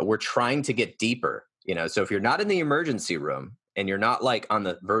 we're trying to get deeper. So if you're not in the emergency room and you're not like on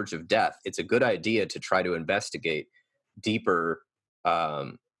the verge of death, it's a good idea to try to investigate deeper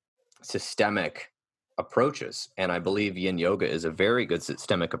systemic approaches. And I believe yin yoga is a very good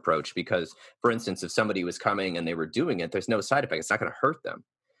systemic approach, because, for instance, if somebody was coming and they were doing it, there's no side effect. It's not going to hurt them.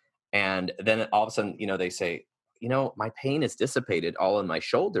 And then all of a sudden, they say, my pain is dissipated all in my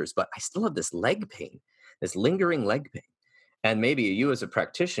shoulders, but I still have this leg pain, this lingering leg pain. And maybe you as a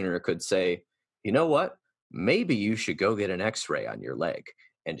practitioner could say, you know what, maybe you should go get an x-ray on your leg.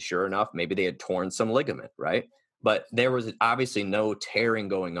 And sure enough, maybe they had torn some ligament, right? But there was obviously no tearing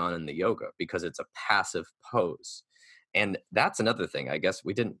going on in the yoga, because it's a passive pose. And that's another thing. I guess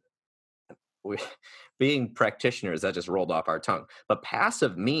being practitioners, that just rolled off our tongue. But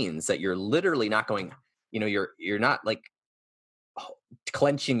passive means that you're literally not going, you're not like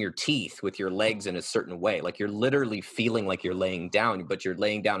clenching your teeth with your legs in a certain way. Like, you're literally feeling like you're laying down, but you're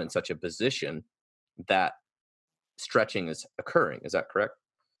laying down in such a position that stretching is occurring. Is that correct?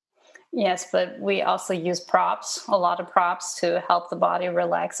 Yes, but we also use props, a lot of props, to help the body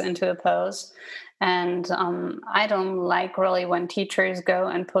relax into a pose. And I don't like really when teachers go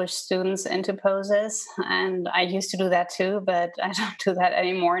and push students into poses. And I used to do that too, but I don't do that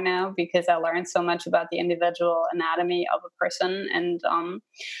anymore now, because I learned so much about the individual anatomy of a person. And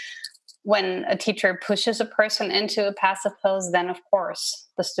when a teacher pushes a person into a passive pose, then of course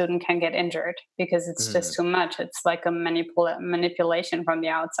the student can get injured, because it's just too much. It's like a manipulation from the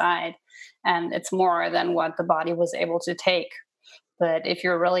outside, and it's more than what the body was able to take. But if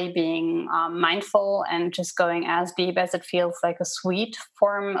you're really being mindful and just going as deep as it feels like a sweet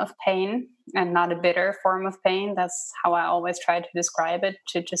form of pain and not a bitter form of pain, that's how I always try to describe it,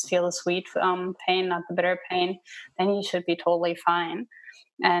 to just feel the sweet pain, not the bitter pain, then you should be totally fine.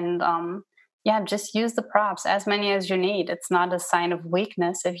 And just use the props, as many as you need. It's not a sign of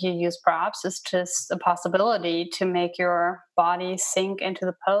weakness if you use props. It's just a possibility to make your body sink into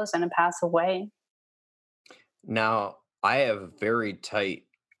the pose in a passive way. Now, I have very tight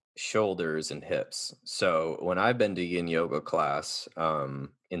shoulders and hips. So when I've been to yin yoga class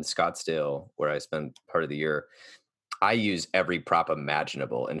in Scottsdale, where I spend part of the year, I use every prop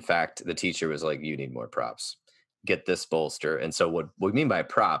imaginable. In fact, the teacher was like, you need more props. Get this bolster. And so what we mean by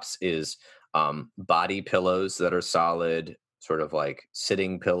props is body pillows that are solid, sort of like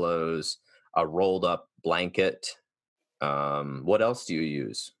sitting pillows, a rolled up blanket. What else do you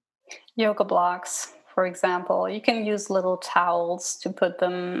use? Yoga blocks For example, you can use little towels to put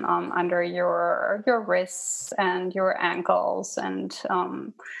them under your wrists and your ankles, and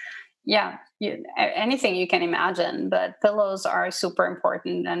anything you can imagine. But pillows are super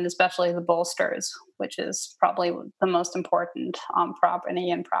important, and especially the bolsters, which is probably the most important prop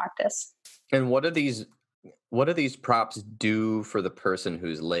in practice. And what do these props do for the person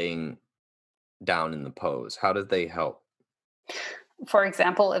who's laying down in the pose? How do they help? For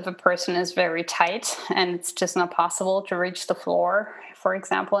example, if a person is very tight and it's just not possible to reach the floor, for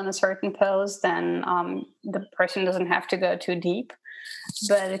example, in a certain pose, then the person doesn't have to go too deep.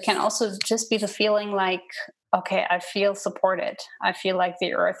 But it can also just be the feeling like, okay, I feel supported. I feel like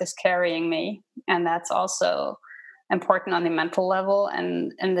the earth is carrying me. And that's also important on the mental level.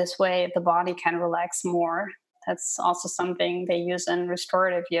 And in this way, the body can relax more. That's also something they use in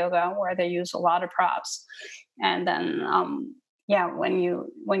restorative yoga, where they use a lot of props. And then, when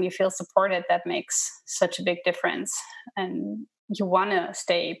you feel supported, that makes such a big difference. And you want to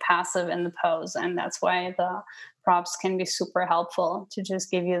stay passive in the pose, and that's why the props can be super helpful to just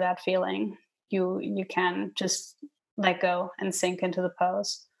give you that feeling. You can just let go and sink into the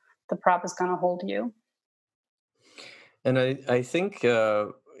pose. The prop is going to hold you. And I think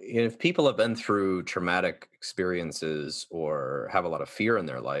if people have been through traumatic experiences or have a lot of fear in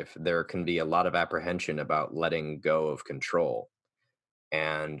their life, there can be a lot of apprehension about letting go of control,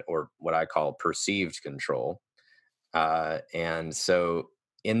 and or what I call perceived control. And so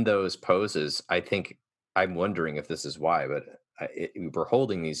in those poses, I think I'm wondering if this is why, but we're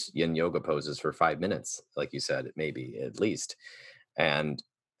holding these yin yoga poses for 5 minutes, like you said, maybe at least. And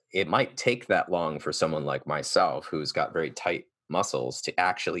it might take that long for someone like myself, who's got very tight muscles, to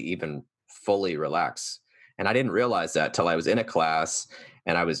actually even fully relax. And I didn't realize that till I was in a class,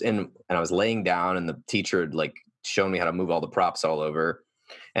 and I was laying down, and the teacher had like shown me how to move all the props all over.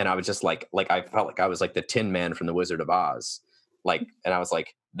 And I was just like I felt like I was like the Tin Man from the Wizard of Oz. And I was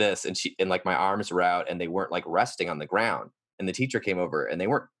like this, and like my arms were out, and they weren't like resting on the ground. And the teacher came over, and they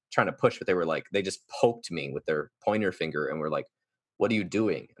weren't trying to push, but they just poked me with their pointer finger and were like, "What are you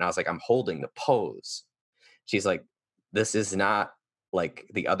doing?" And I was like, "I'm holding the pose." She's like, "This is not like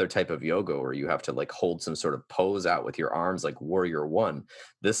the other type of yoga where you have to like hold some sort of pose out with your arms like warrior one.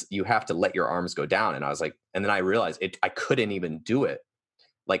 This, you have to let your arms go down." And I was like, and then I realized I couldn't even do it.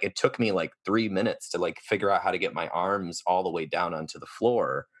 Like it took me like 3 minutes to like figure out how to get my arms all the way down onto the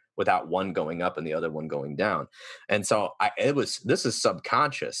floor without one going up and the other one going down. And so this is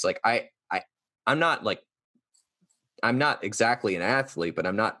subconscious. Like I'm not like, I'm not exactly an athlete, but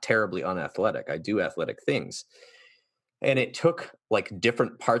I'm not terribly unathletic. I do athletic things. And it took like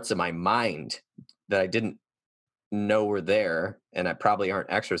different parts of my mind that I didn't know were there, and I probably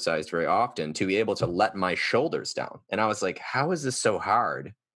aren't exercised very often, to be able to let my shoulders down. And I was like, how is this so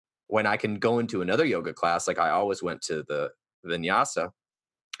hard when I can go into another yoga class? Like I always went to the vinyasa,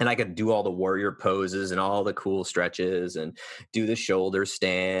 and I could do all the warrior poses and all the cool stretches and do the shoulder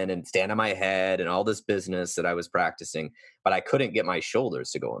stand and stand on my head and all this business that I was practicing, but I couldn't get my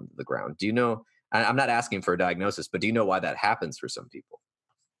shoulders to go into the ground. Do you know, I'm not asking for a diagnosis, but do you know why that happens for some people?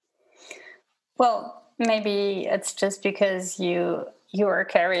 Well, maybe it's just because you are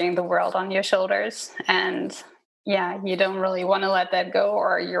carrying the world on your shoulders, and you don't really want to let that go,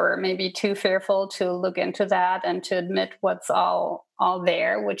 or you're maybe too fearful to look into that and to admit what's all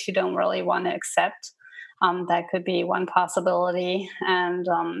there, which you don't really want to accept. That could be one possibility. And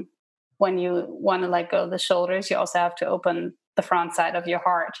when you want to let go of the shoulders, you also have to open the front side of your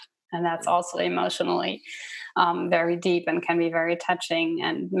heart, and that's also emotionally very deep and can be very touching.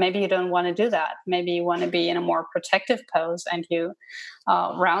 And maybe you don't want to do that. Maybe you want to be in a more protective pose, and you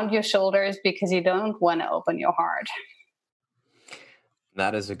round your shoulders because you don't want to open your heart.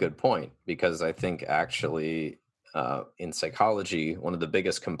 That is a good point, because I think actually in psychology, one of the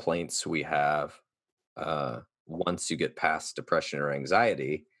biggest complaints we have once you get past depression or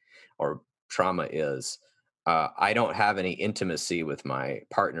anxiety or trauma is I don't have any intimacy with my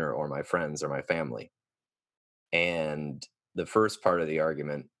partner or my friends or my family. And the first part of the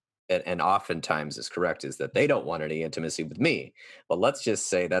argument, and oftentimes is correct, is that they don't want any intimacy with me. But let's just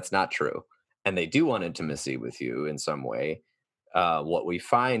say that's not true. And they do want intimacy with you in some way. What we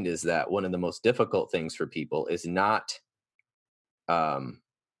find is that one of the most difficult things for people is um,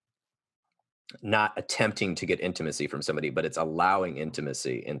 not attempting to get intimacy from somebody, but it's allowing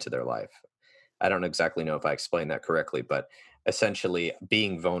intimacy into their life. I don't exactly know if I explained that correctly, but essentially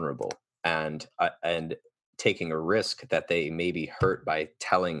being vulnerable and taking a risk that they may be hurt by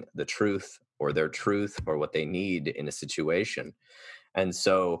telling the truth or their truth or what they need in a situation. And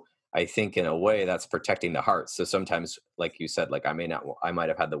so I think in a way that's protecting the heart. So sometimes, like you said, like I might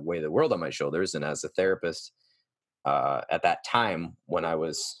have had the weight of the world on my shoulders. And as a therapist, at that time when I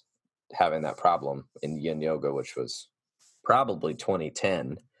was having that problem in yin yoga, which was probably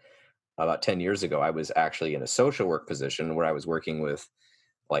 2010, about 10 years ago, I was actually in a social work position where I was working with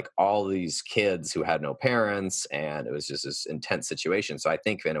like all these kids who had no parents, and it was just this intense situation. So I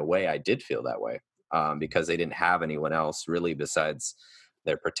think in a way I did feel that way, because they didn't have anyone else really besides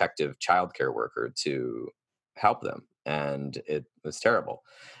their protective childcare worker to help them. And it was terrible.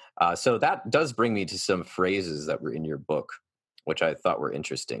 So that does bring me to some phrases that were in your book, which I thought were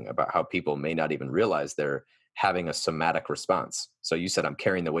interesting, about how people may not even realize they're having a somatic response. So you said, I'm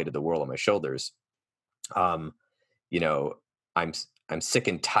carrying the weight of the world on my shoulders. You know, I'm sick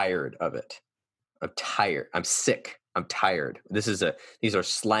and tired of it. I'm tired. I'm sick. I'm tired. These are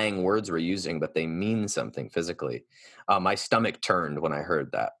slang words we're using, but they mean something physically. My stomach turned when I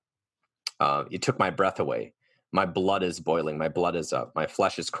heard that. It took my breath away. My blood is boiling. My blood is up. My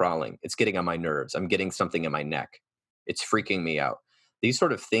flesh is crawling. It's getting on my nerves. I'm getting something in my neck. It's freaking me out. These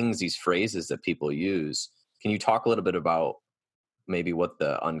sort of things, these phrases that people use. Can you talk a little bit about maybe what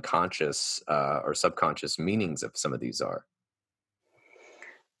the unconscious or subconscious meanings of some of these are?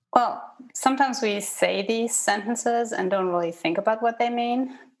 Well, sometimes we say these sentences and don't really think about what they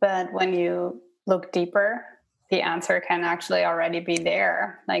mean. But when you look deeper, the answer can actually already be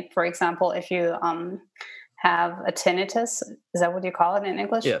there. Like, for example, if you have a tinnitus, is that what you call it in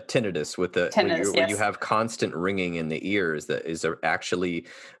English? Yeah, tinnitus, with the Tinnitus, where you yes. have constant ringing in the ears. That is actually,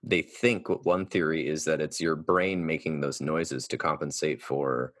 they think one theory is that it's your brain making those noises to compensate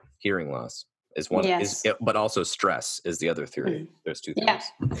for hearing loss. Yes. But also stress is the other theory. There's two Yeah.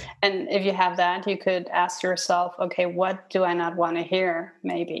 theories. And if you have that, you could ask yourself, okay, what do I not want to hear?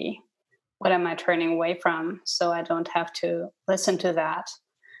 Maybe what am I turning away from, so I don't have to listen to that?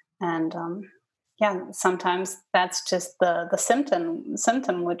 And sometimes that's just the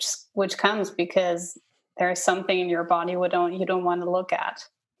symptom which comes because there's something in your body you don't want to look at.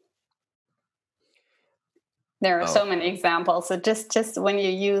 There are so many examples. So just when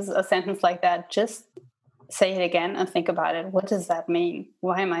you use a sentence like that, just say it again and think about it. What does that mean?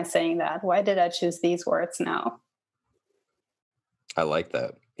 Why am I saying that? Why did I choose these words now? I like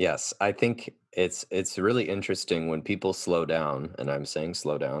that. Yes, I think it's really interesting when people slow down, and I'm saying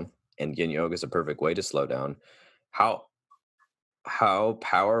slow down, and yin yoga is a perfect way to slow down. How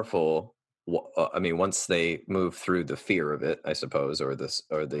powerful, I mean, once they move through the fear of it, I suppose, or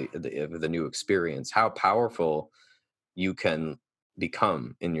the new experience, how powerful you can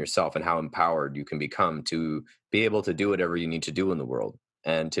become in yourself, and how empowered you can become to be able to do whatever you need to do in the world,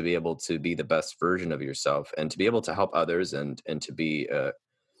 and to be able to be the best version of yourself, and to be able to help others, and to be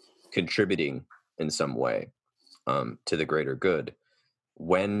contributing in some way, to the greater good.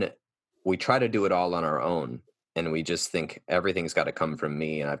 When we try to do it all on our own, and we just think everything's got to come from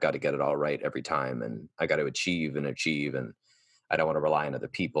me, and I've got to get it all right every time, and I got to achieve, and I don't want to rely on other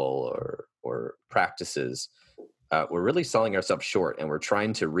people or practices, we're really selling ourselves short, and we're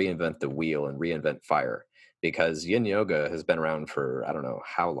trying to reinvent the wheel and reinvent fire, because yin yoga has been around for I don't know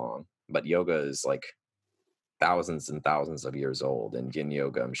how long, but yoga is like thousands and thousands of years old, and yin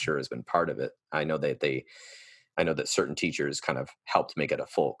yoga, I'm sure, has been part of it. I know that certain teachers kind of helped make it a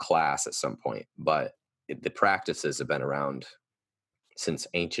full class at some point, but the practices have been around since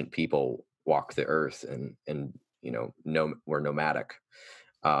ancient people walked the earth, and were nomadic.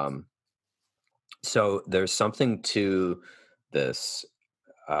 So there's something to this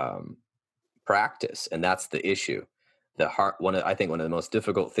practice, and that's the issue. I think one of the most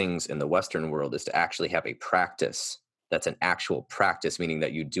difficult things in the Western world is to actually have a practice that's an actual practice, meaning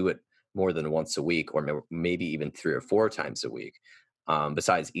that you do it more than once a week, or maybe even 3 or 4 times a week,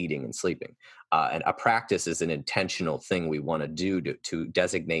 besides eating and sleeping. And a practice is an intentional thing we want to do to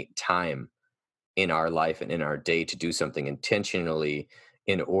designate time in our life and in our day to do something intentionally,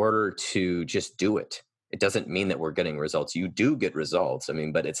 in order to just do it. It doesn't mean that we're getting results. You do get results. I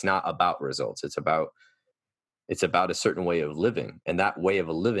mean, but it's not about results. It's about a certain way of living, and that way of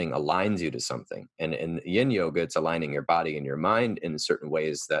living aligns you to something. And in yin yoga, it's aligning your body and your mind in certain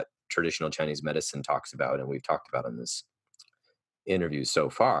ways that traditional Chinese medicine talks about, and we've talked about in this interview so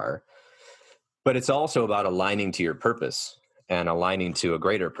far. But it's also about aligning to your purpose, and aligning to a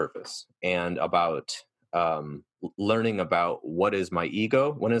greater purpose, and about learning about what is my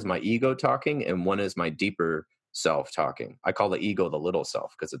ego, when is my ego talking, and when is my deeper self talking. I call the ego the little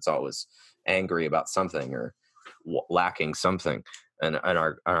self, because it's always angry about something or lacking something, and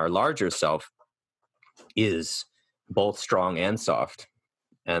our larger self is both strong and soft,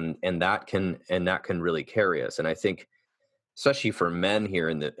 and that can really carry us. And I think especially for men here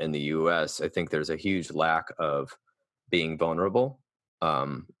in the U.S., I think there's a huge lack of being vulnerable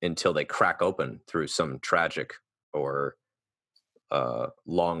until they crack open through some tragic or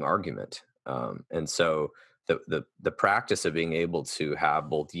long argument. And so the practice of being able to have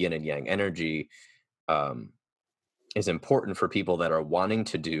both yin and yang energy um, is important for people that are wanting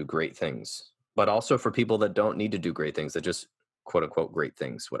to do great things, but also for people that don't need to do great things, that just quote unquote great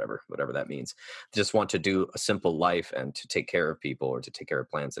things, whatever that means, just want to do a simple life and to take care of people or to take care of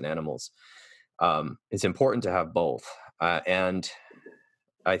plants and animals. It's important to have both. And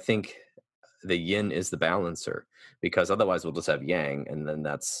I think the yin is the balancer, because otherwise we'll just have yang, and then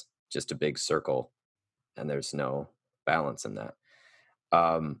that's just a big circle and there's no balance in that.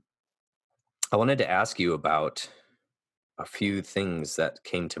 I wanted to ask you about a few things that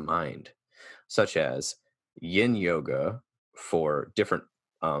came to mind, such as yin yoga for different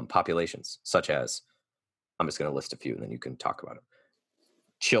populations, such as, I'm just going to list a few and then you can talk about it.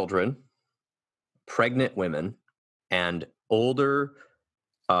 Children, pregnant women, and older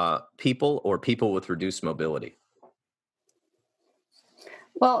people or people with reduced mobility.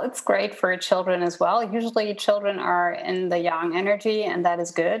 Well, it's great for children as well. Usually, children are in the yang energy, and that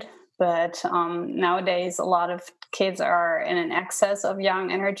is good. But nowadays, a lot of kids are in an excess of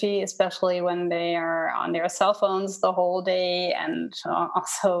yang energy, especially when they are on their cell phones the whole day and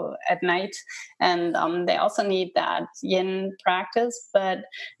also at night. And they also need that yin practice, but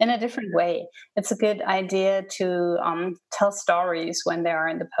in a different way. It's a good idea to tell stories when they are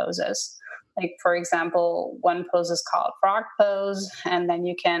in the poses. Like, for example, one pose is called frog pose, and then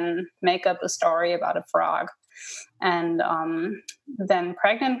you can make up a story about a frog. And then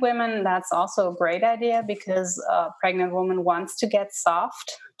pregnant women, that's also a great idea, because a pregnant woman wants to get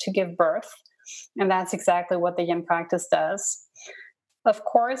soft to give birth. And that's exactly what the yin practice does. Of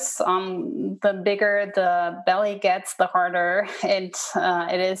course, the bigger the belly gets, the harder it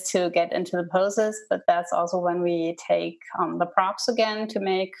is to get into the poses. But that's also when we take the props again to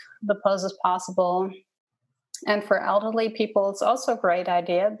make the poses possible. And for elderly people, it's also a great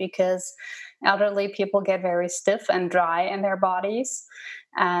idea, because elderly people get very stiff and dry in their bodies.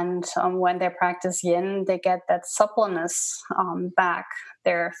 And when they practice yin, they get that suppleness back.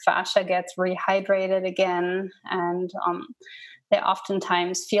 Their fascia gets rehydrated again. And they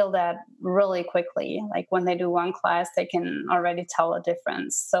oftentimes feel that really quickly. Like when they do one class, they can already tell a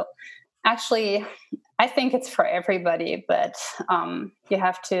difference. So actually, I think it's for everybody, but you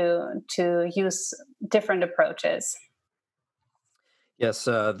have to use different approaches. Yes,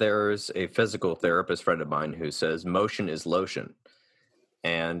 there's a physical therapist friend of mine who says motion is lotion,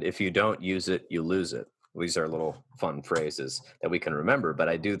 and if you don't use it, you lose it. These are little fun phrases that we can remember, but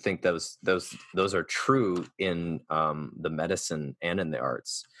I do think those are true in the medicine and in the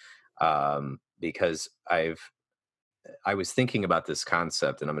arts, because I was thinking about this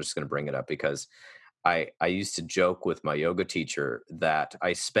concept, and I'm just going to bring it up because I used to joke with my yoga teacher that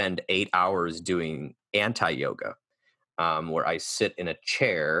I spend 8 hours doing anti-yoga, where I sit in a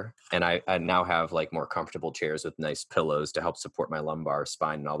chair, and I now have like more comfortable chairs with nice pillows to help support my lumbar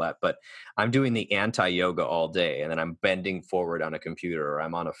spine and all that. But I'm doing the anti-yoga all day, and then I'm bending forward on a computer or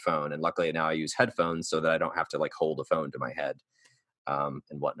I'm on a phone. And luckily now I use headphones so that I don't have to like hold a phone to my head and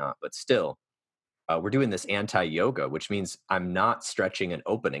whatnot. But still, we're doing this anti-yoga, which means I'm not stretching and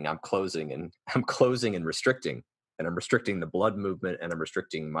opening. I'm closing and restricting, and I'm restricting the blood movement, and I'm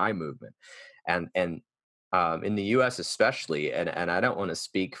restricting my movement. And in the U.S. especially, and I don't want to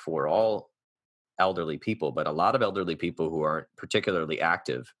speak for all elderly people, but a lot of elderly people who aren't particularly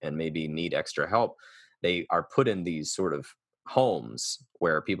active and maybe need extra help, they are put in these sort of homes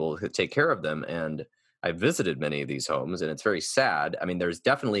where people take care of them. And I've visited many of these homes, and it's very sad. I mean, there's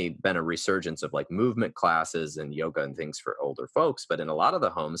definitely been a resurgence of like movement classes and yoga and things for older folks, but in a lot of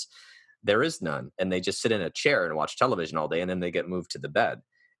the homes, there is none. And they just sit in a chair and watch television all day, and then they get moved to the bed.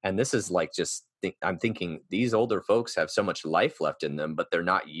 And this is like I'm thinking these older folks have so much life left in them, but they're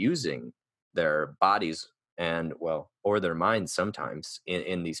not using their bodies and or their minds sometimes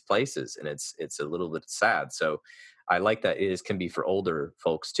in these places. And it's a little bit sad. So I like that can be for older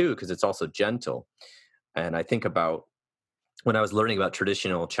folks too, because it's also gentle. And I think about when I was learning about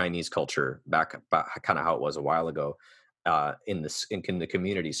traditional Chinese culture back about kind of how it was a while ago, in the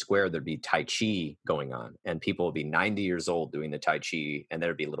community square, there'd be Tai Chi going on, and people would be 90 years old doing the Tai Chi, and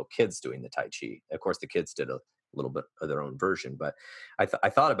there'd be little kids doing the Tai Chi. Of course, the kids did a little bit of their own version, but I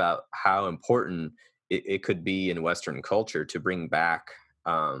thought about how important it could be in Western culture to bring back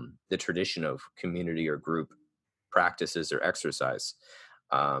the tradition of community or group practices or exercise.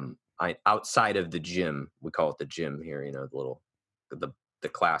 Outside of the gym, we call it the gym here, the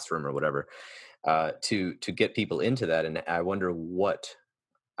classroom or whatever. to get people into that. And I wonder what,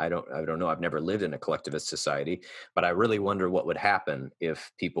 I don't know. I've never lived in a collectivist society, but I really wonder what would happen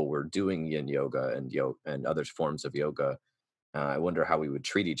if people were doing yin yoga and other forms of yoga. I wonder how we would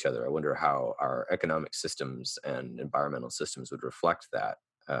treat each other. I wonder how our economic systems and environmental systems would reflect that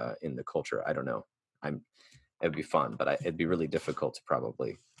in the culture. I don't know. It'd be fun, but it'd be really difficult to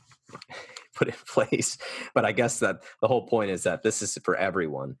probably put in place. But I guess that the whole point is that this is for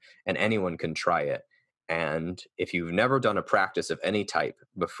everyone and anyone can try it. And if you've never done a practice of any type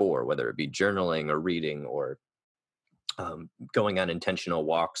before, whether it be journaling or reading or going on intentional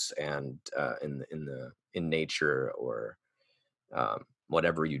walks and in nature or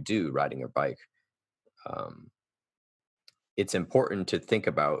whatever you do, riding a bike, it's important to think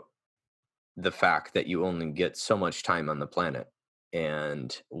about the fact that you only get so much time on the planet.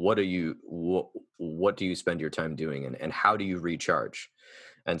 And what do you spend your time doing, and how do you recharge?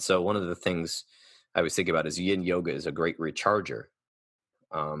 And so one of the things I was thinking about is yin yoga is a great recharger,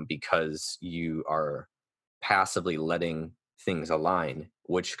 because you are passively letting things align,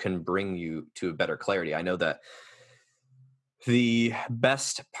 which can bring you to a better clarity. I know that the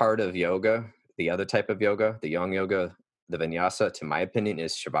best part of yoga, the other type of yoga, the yang yoga, the vinyasa, to my opinion,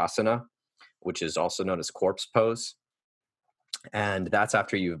 is shavasana, which is also known as corpse pose. And that's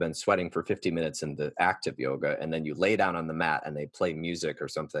after you've been sweating for 50 minutes in the active yoga, and then you lay down on the mat and they play music or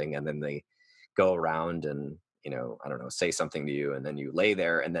something, and then they go around and, I don't know, say something to you, and then you lay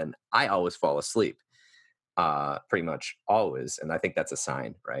there, and then I always fall asleep, pretty much always. And I think that's a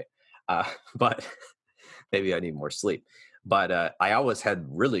sign, right? But maybe I need more sleep. But I always had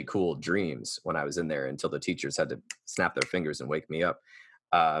really cool dreams when I was in there until the teachers had to snap their fingers and wake me up.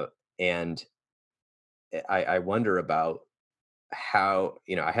 And I wonder about how,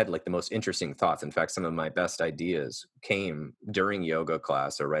 I had like the most interesting thoughts. In fact, some of my best ideas came during yoga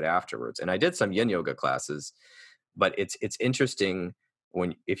class or right afterwards. And I did some yin yoga classes, but it's interesting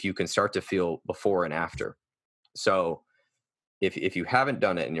if you can start to feel before and after. So if you haven't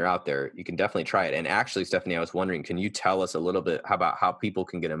done it and you're out there, you can definitely try it. And actually, Stefanie, I was wondering, can you tell us a little bit about how people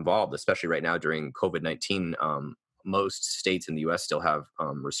can get involved, especially right now during COVID-19? Most states in the U.S. still have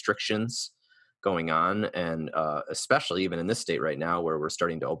restrictions going on, and especially even in this state right now where we're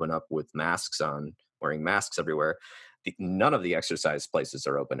starting to open up with masks on, wearing masks everywhere. None of the exercise places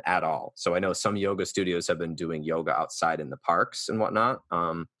are open at all. So I know some yoga studios have been doing yoga outside in the parks and whatnot,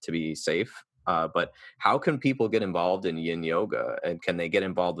 to be safe. But how can people get involved in yin yoga, and can they get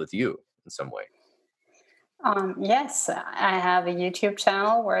involved with you in some way? Yes, I have a YouTube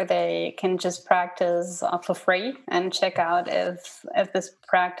channel where they can just practice for free and check out if this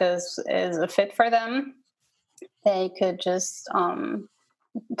practice is a fit for them. They could just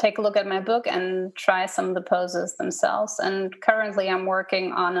take a look at my book and try some of the poses themselves. And currently I'm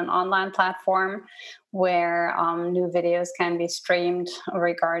working on an online platform where new videos can be streamed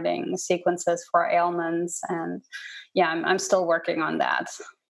regarding sequences for ailments. And yeah, I'm still working on that.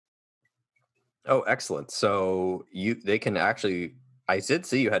 Oh, excellent. So they can actually, I did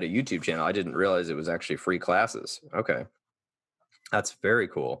see you had a YouTube channel. I didn't realize it was actually free classes. Okay. That's very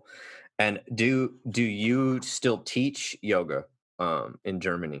cool. And do you still teach yoga in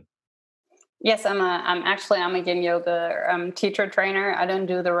Germany? Yes, I'm a yin yoga teacher trainer. I don't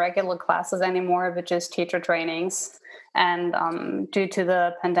do the regular classes anymore, but just teacher trainings. And due to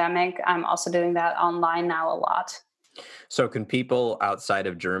the pandemic, I'm also doing that online now a lot. So can people outside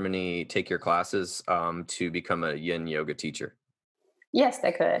of Germany take your classes to become a yin yoga teacher? Yes,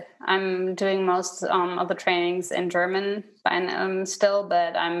 they could. I'm doing most of the trainings in German still,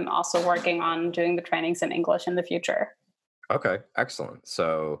 but I'm also working on doing the trainings in English in the future. Okay, excellent.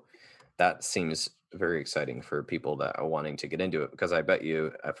 So that seems very exciting for people that are wanting to get into it, because I bet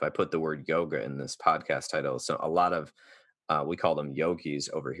you if I put the word yoga in this podcast title, so a lot of, we call them yogis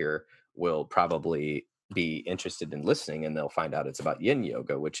over here, will probably be interested in listening, and they'll find out it's about yin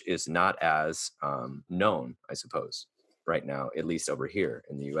yoga, which is not as known, I suppose, right now, at least over here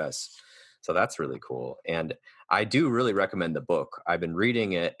in the US. So that's really cool. And I do really recommend the book. I've been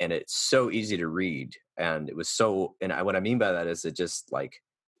reading it, and it's so easy to read. And it was what I mean by that is it just like,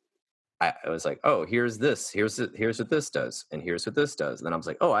 I was like, oh, here's what this does, and here's what this does. And then I was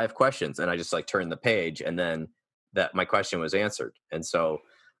like, oh, I have questions. And I just like turned the page, and then that my question was answered. And so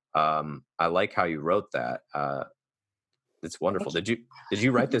I like how you wrote that. It's wonderful. Did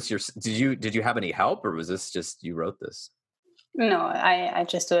you write this? Did you have any help, or was this just you wrote this? No, I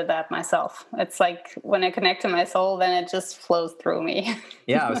just do that myself. It's like when I connect to my soul, then it just flows through me.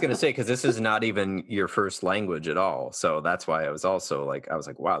 Yeah, I was going to say, because this is not even your first language at all. So that's why I was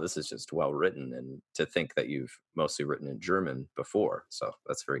like, wow, this is just well written. And to think that you've mostly written in German before. So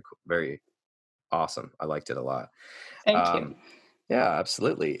that's very cool. Very awesome. I liked it a lot. Thank you. Yeah,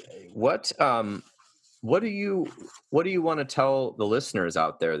 absolutely. What do you want to tell the listeners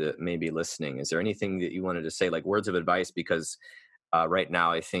out there that may be listening? Is there anything that you wanted to say, like words of advice? Because right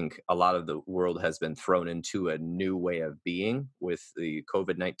now, I think a lot of the world has been thrown into a new way of being with the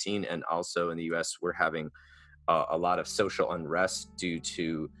COVID-19, and also in the U.S., we're having a lot of social unrest due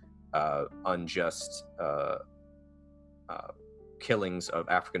to unjust killings of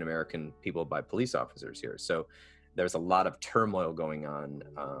African American people by police officers here. So there's a lot of turmoil going on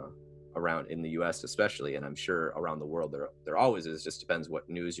around in the U.S. especially, and I'm sure around the world there always is. Just depends what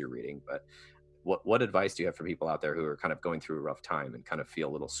news you're reading. But what advice do you have for people out there who are kind of going through a rough time and kind of feel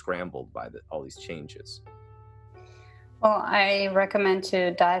a little scrambled by all these changes? Well, I recommend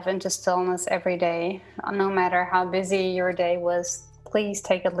to dive into stillness every day. No matter how busy your day was, please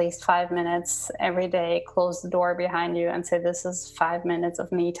take at least 5 minutes every day, close the door behind you and say, this is 5 minutes of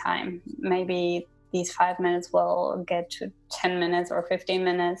me time. Maybe these 5 minutes will get to 10 minutes or 15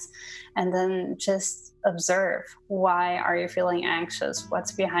 minutes, and then just observe. Why are you feeling anxious?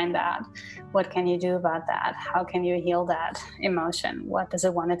 What's behind that? What can you do about that? How can you heal that emotion? What does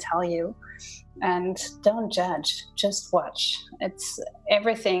it want to tell you? And don't judge, just watch. It's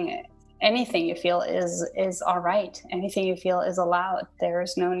everything. Anything you feel is all right. Anything you feel is allowed. There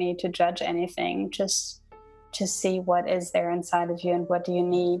is no need to judge anything. Just see what is there inside of you and what do you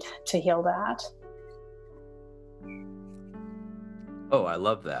need to heal that. Oh, I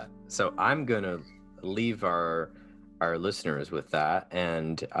love that. So I'm going to leave our listeners with that,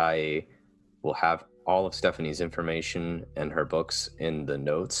 and I will have all of Stefanie's information and her books in the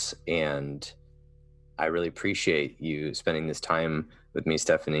notes. And I really appreciate you spending this time with me,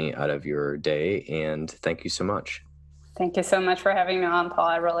 Stefanie, out of your day. And thank you so much. Thank you so much for having me on, Paul.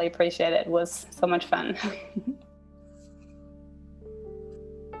 I really appreciate it. It was so much fun.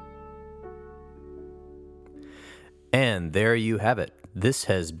 And there you have it. This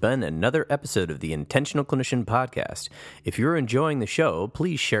has been another episode of the Intentional Clinician Podcast. If you're enjoying the show,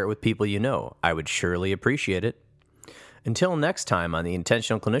 please share it with people you know. I would surely appreciate it. Until next time on the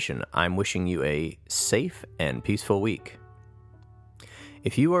Intentional Clinician, I'm wishing you a safe and peaceful week.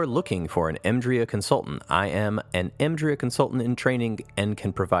 If you are looking for an EMDRIA consultant, I am an EMDRIA consultant in training and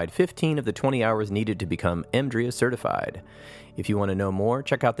can provide 15 of the 20 hours needed to become EMDRIA certified. If you want to know more,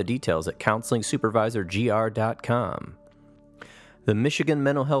 check out the details at counselingsupervisorgr.com. The Michigan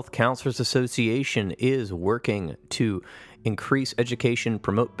Mental Health Counselors Association is working to increase education,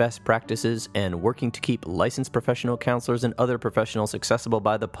 promote best practices, and working to keep licensed professional counselors and other professionals accessible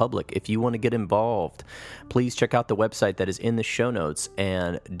by the public. If you want to get involved, please check out the website that is in the show notes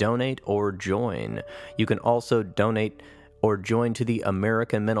and donate or join. You can also donate or join to the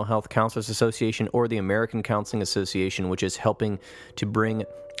American Mental Health Counselors Association or the American Counseling Association, which is helping to bring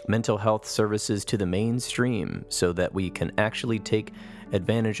mental health services to the mainstream so that we can actually take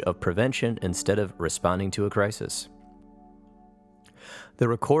advantage of prevention instead of responding to a crisis. The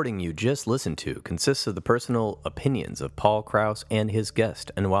recording you just listened to consists of the personal opinions of Paul Krauss and his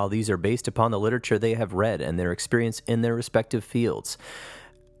guest, and while these are based upon the literature they have read and their experience in their respective fields,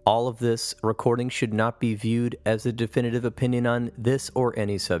 all of this recording should not be viewed as a definitive opinion on this or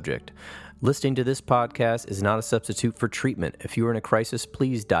any subject. Listening to this podcast is not a substitute for treatment. If you are in a crisis,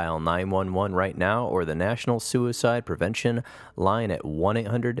 please dial 911 right now or the National Suicide Prevention line at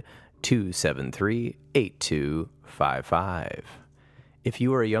 1-800-273-8255. If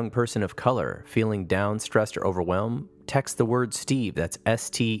you are a young person of color feeling down, stressed, or overwhelmed, text the word Steve, that's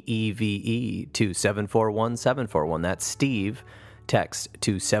STEVE, to 741-741. That's Steve. Text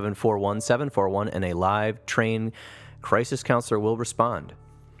to 741-741 and a live trained crisis counselor will respond.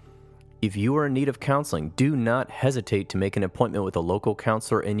 If you are in need of counseling, do not hesitate to make an appointment with a local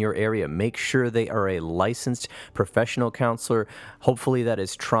counselor in your area. Make sure they are a licensed professional counselor, hopefully that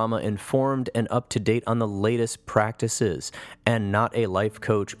is trauma-informed and up to date on the latest practices, and not a life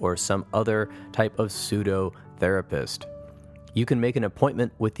coach or some other type of pseudo-therapist. You can make an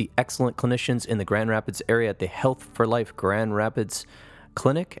appointment with the excellent clinicians in the Grand Rapids area at the Health for Life Grand Rapids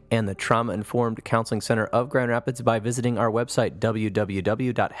Clinic and the Trauma Informed Counseling Center of Grand Rapids by visiting our website,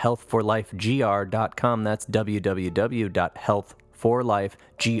 www.healthforlifegr.com. That's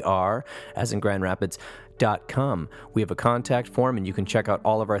www.healthforlifegr, as in Grand Rapids.com. We have a contact form, and you can check out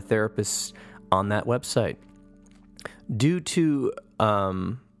all of our therapists on that website. Due to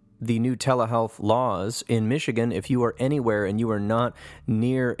the new telehealth laws in Michigan, if you are anywhere and you are not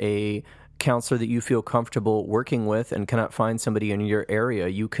near a counselor that you feel comfortable working with and cannot find somebody in your area,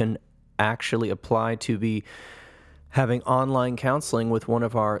 you can actually apply to be having online counseling with one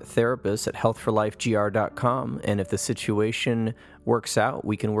of our therapists at healthforlifegr.com. And if the situation works out,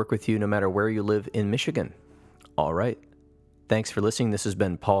 we can work with you no matter where you live in Michigan. All right. Thanks for listening. This has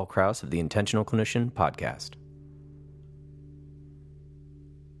been Paul Krauss of the Intentional Clinician Podcast.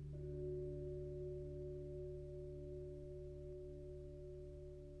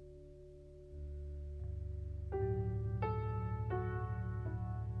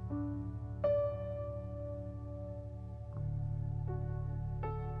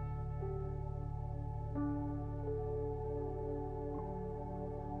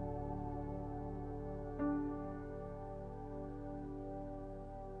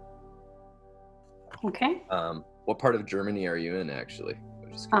 Okay. What part of Germany are you in, actually?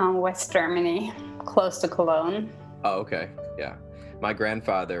 West Germany, close to Cologne. Oh, okay. Yeah. My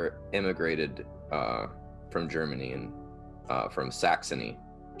grandfather immigrated from Germany and from Saxony,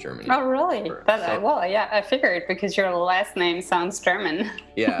 Germany. Oh, really? I figured because your last name sounds German.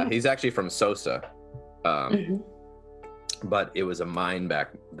 Yeah, he's actually from Sosa. But it was a mine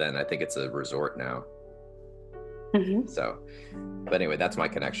back then. I think it's a resort now. Mm-hmm. So, but anyway, that's my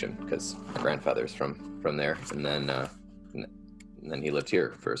connection because my grandfather's from there, and then he lived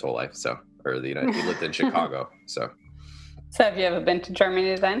here for his whole life. So, he lived in Chicago. So have you ever been to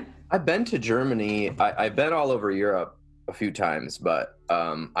Germany then? I've been to Germany. I've been all over Europe a few times, but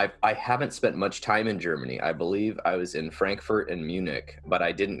I haven't spent much time in Germany. I believe I was in Frankfurt and Munich, but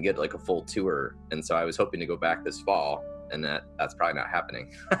I didn't get like a full tour, and so I was hoping to go back this fall. And that's probably not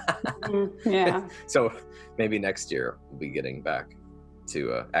happening. Yeah. So maybe next year we'll be getting back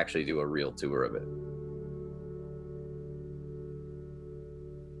to actually do a real tour of it.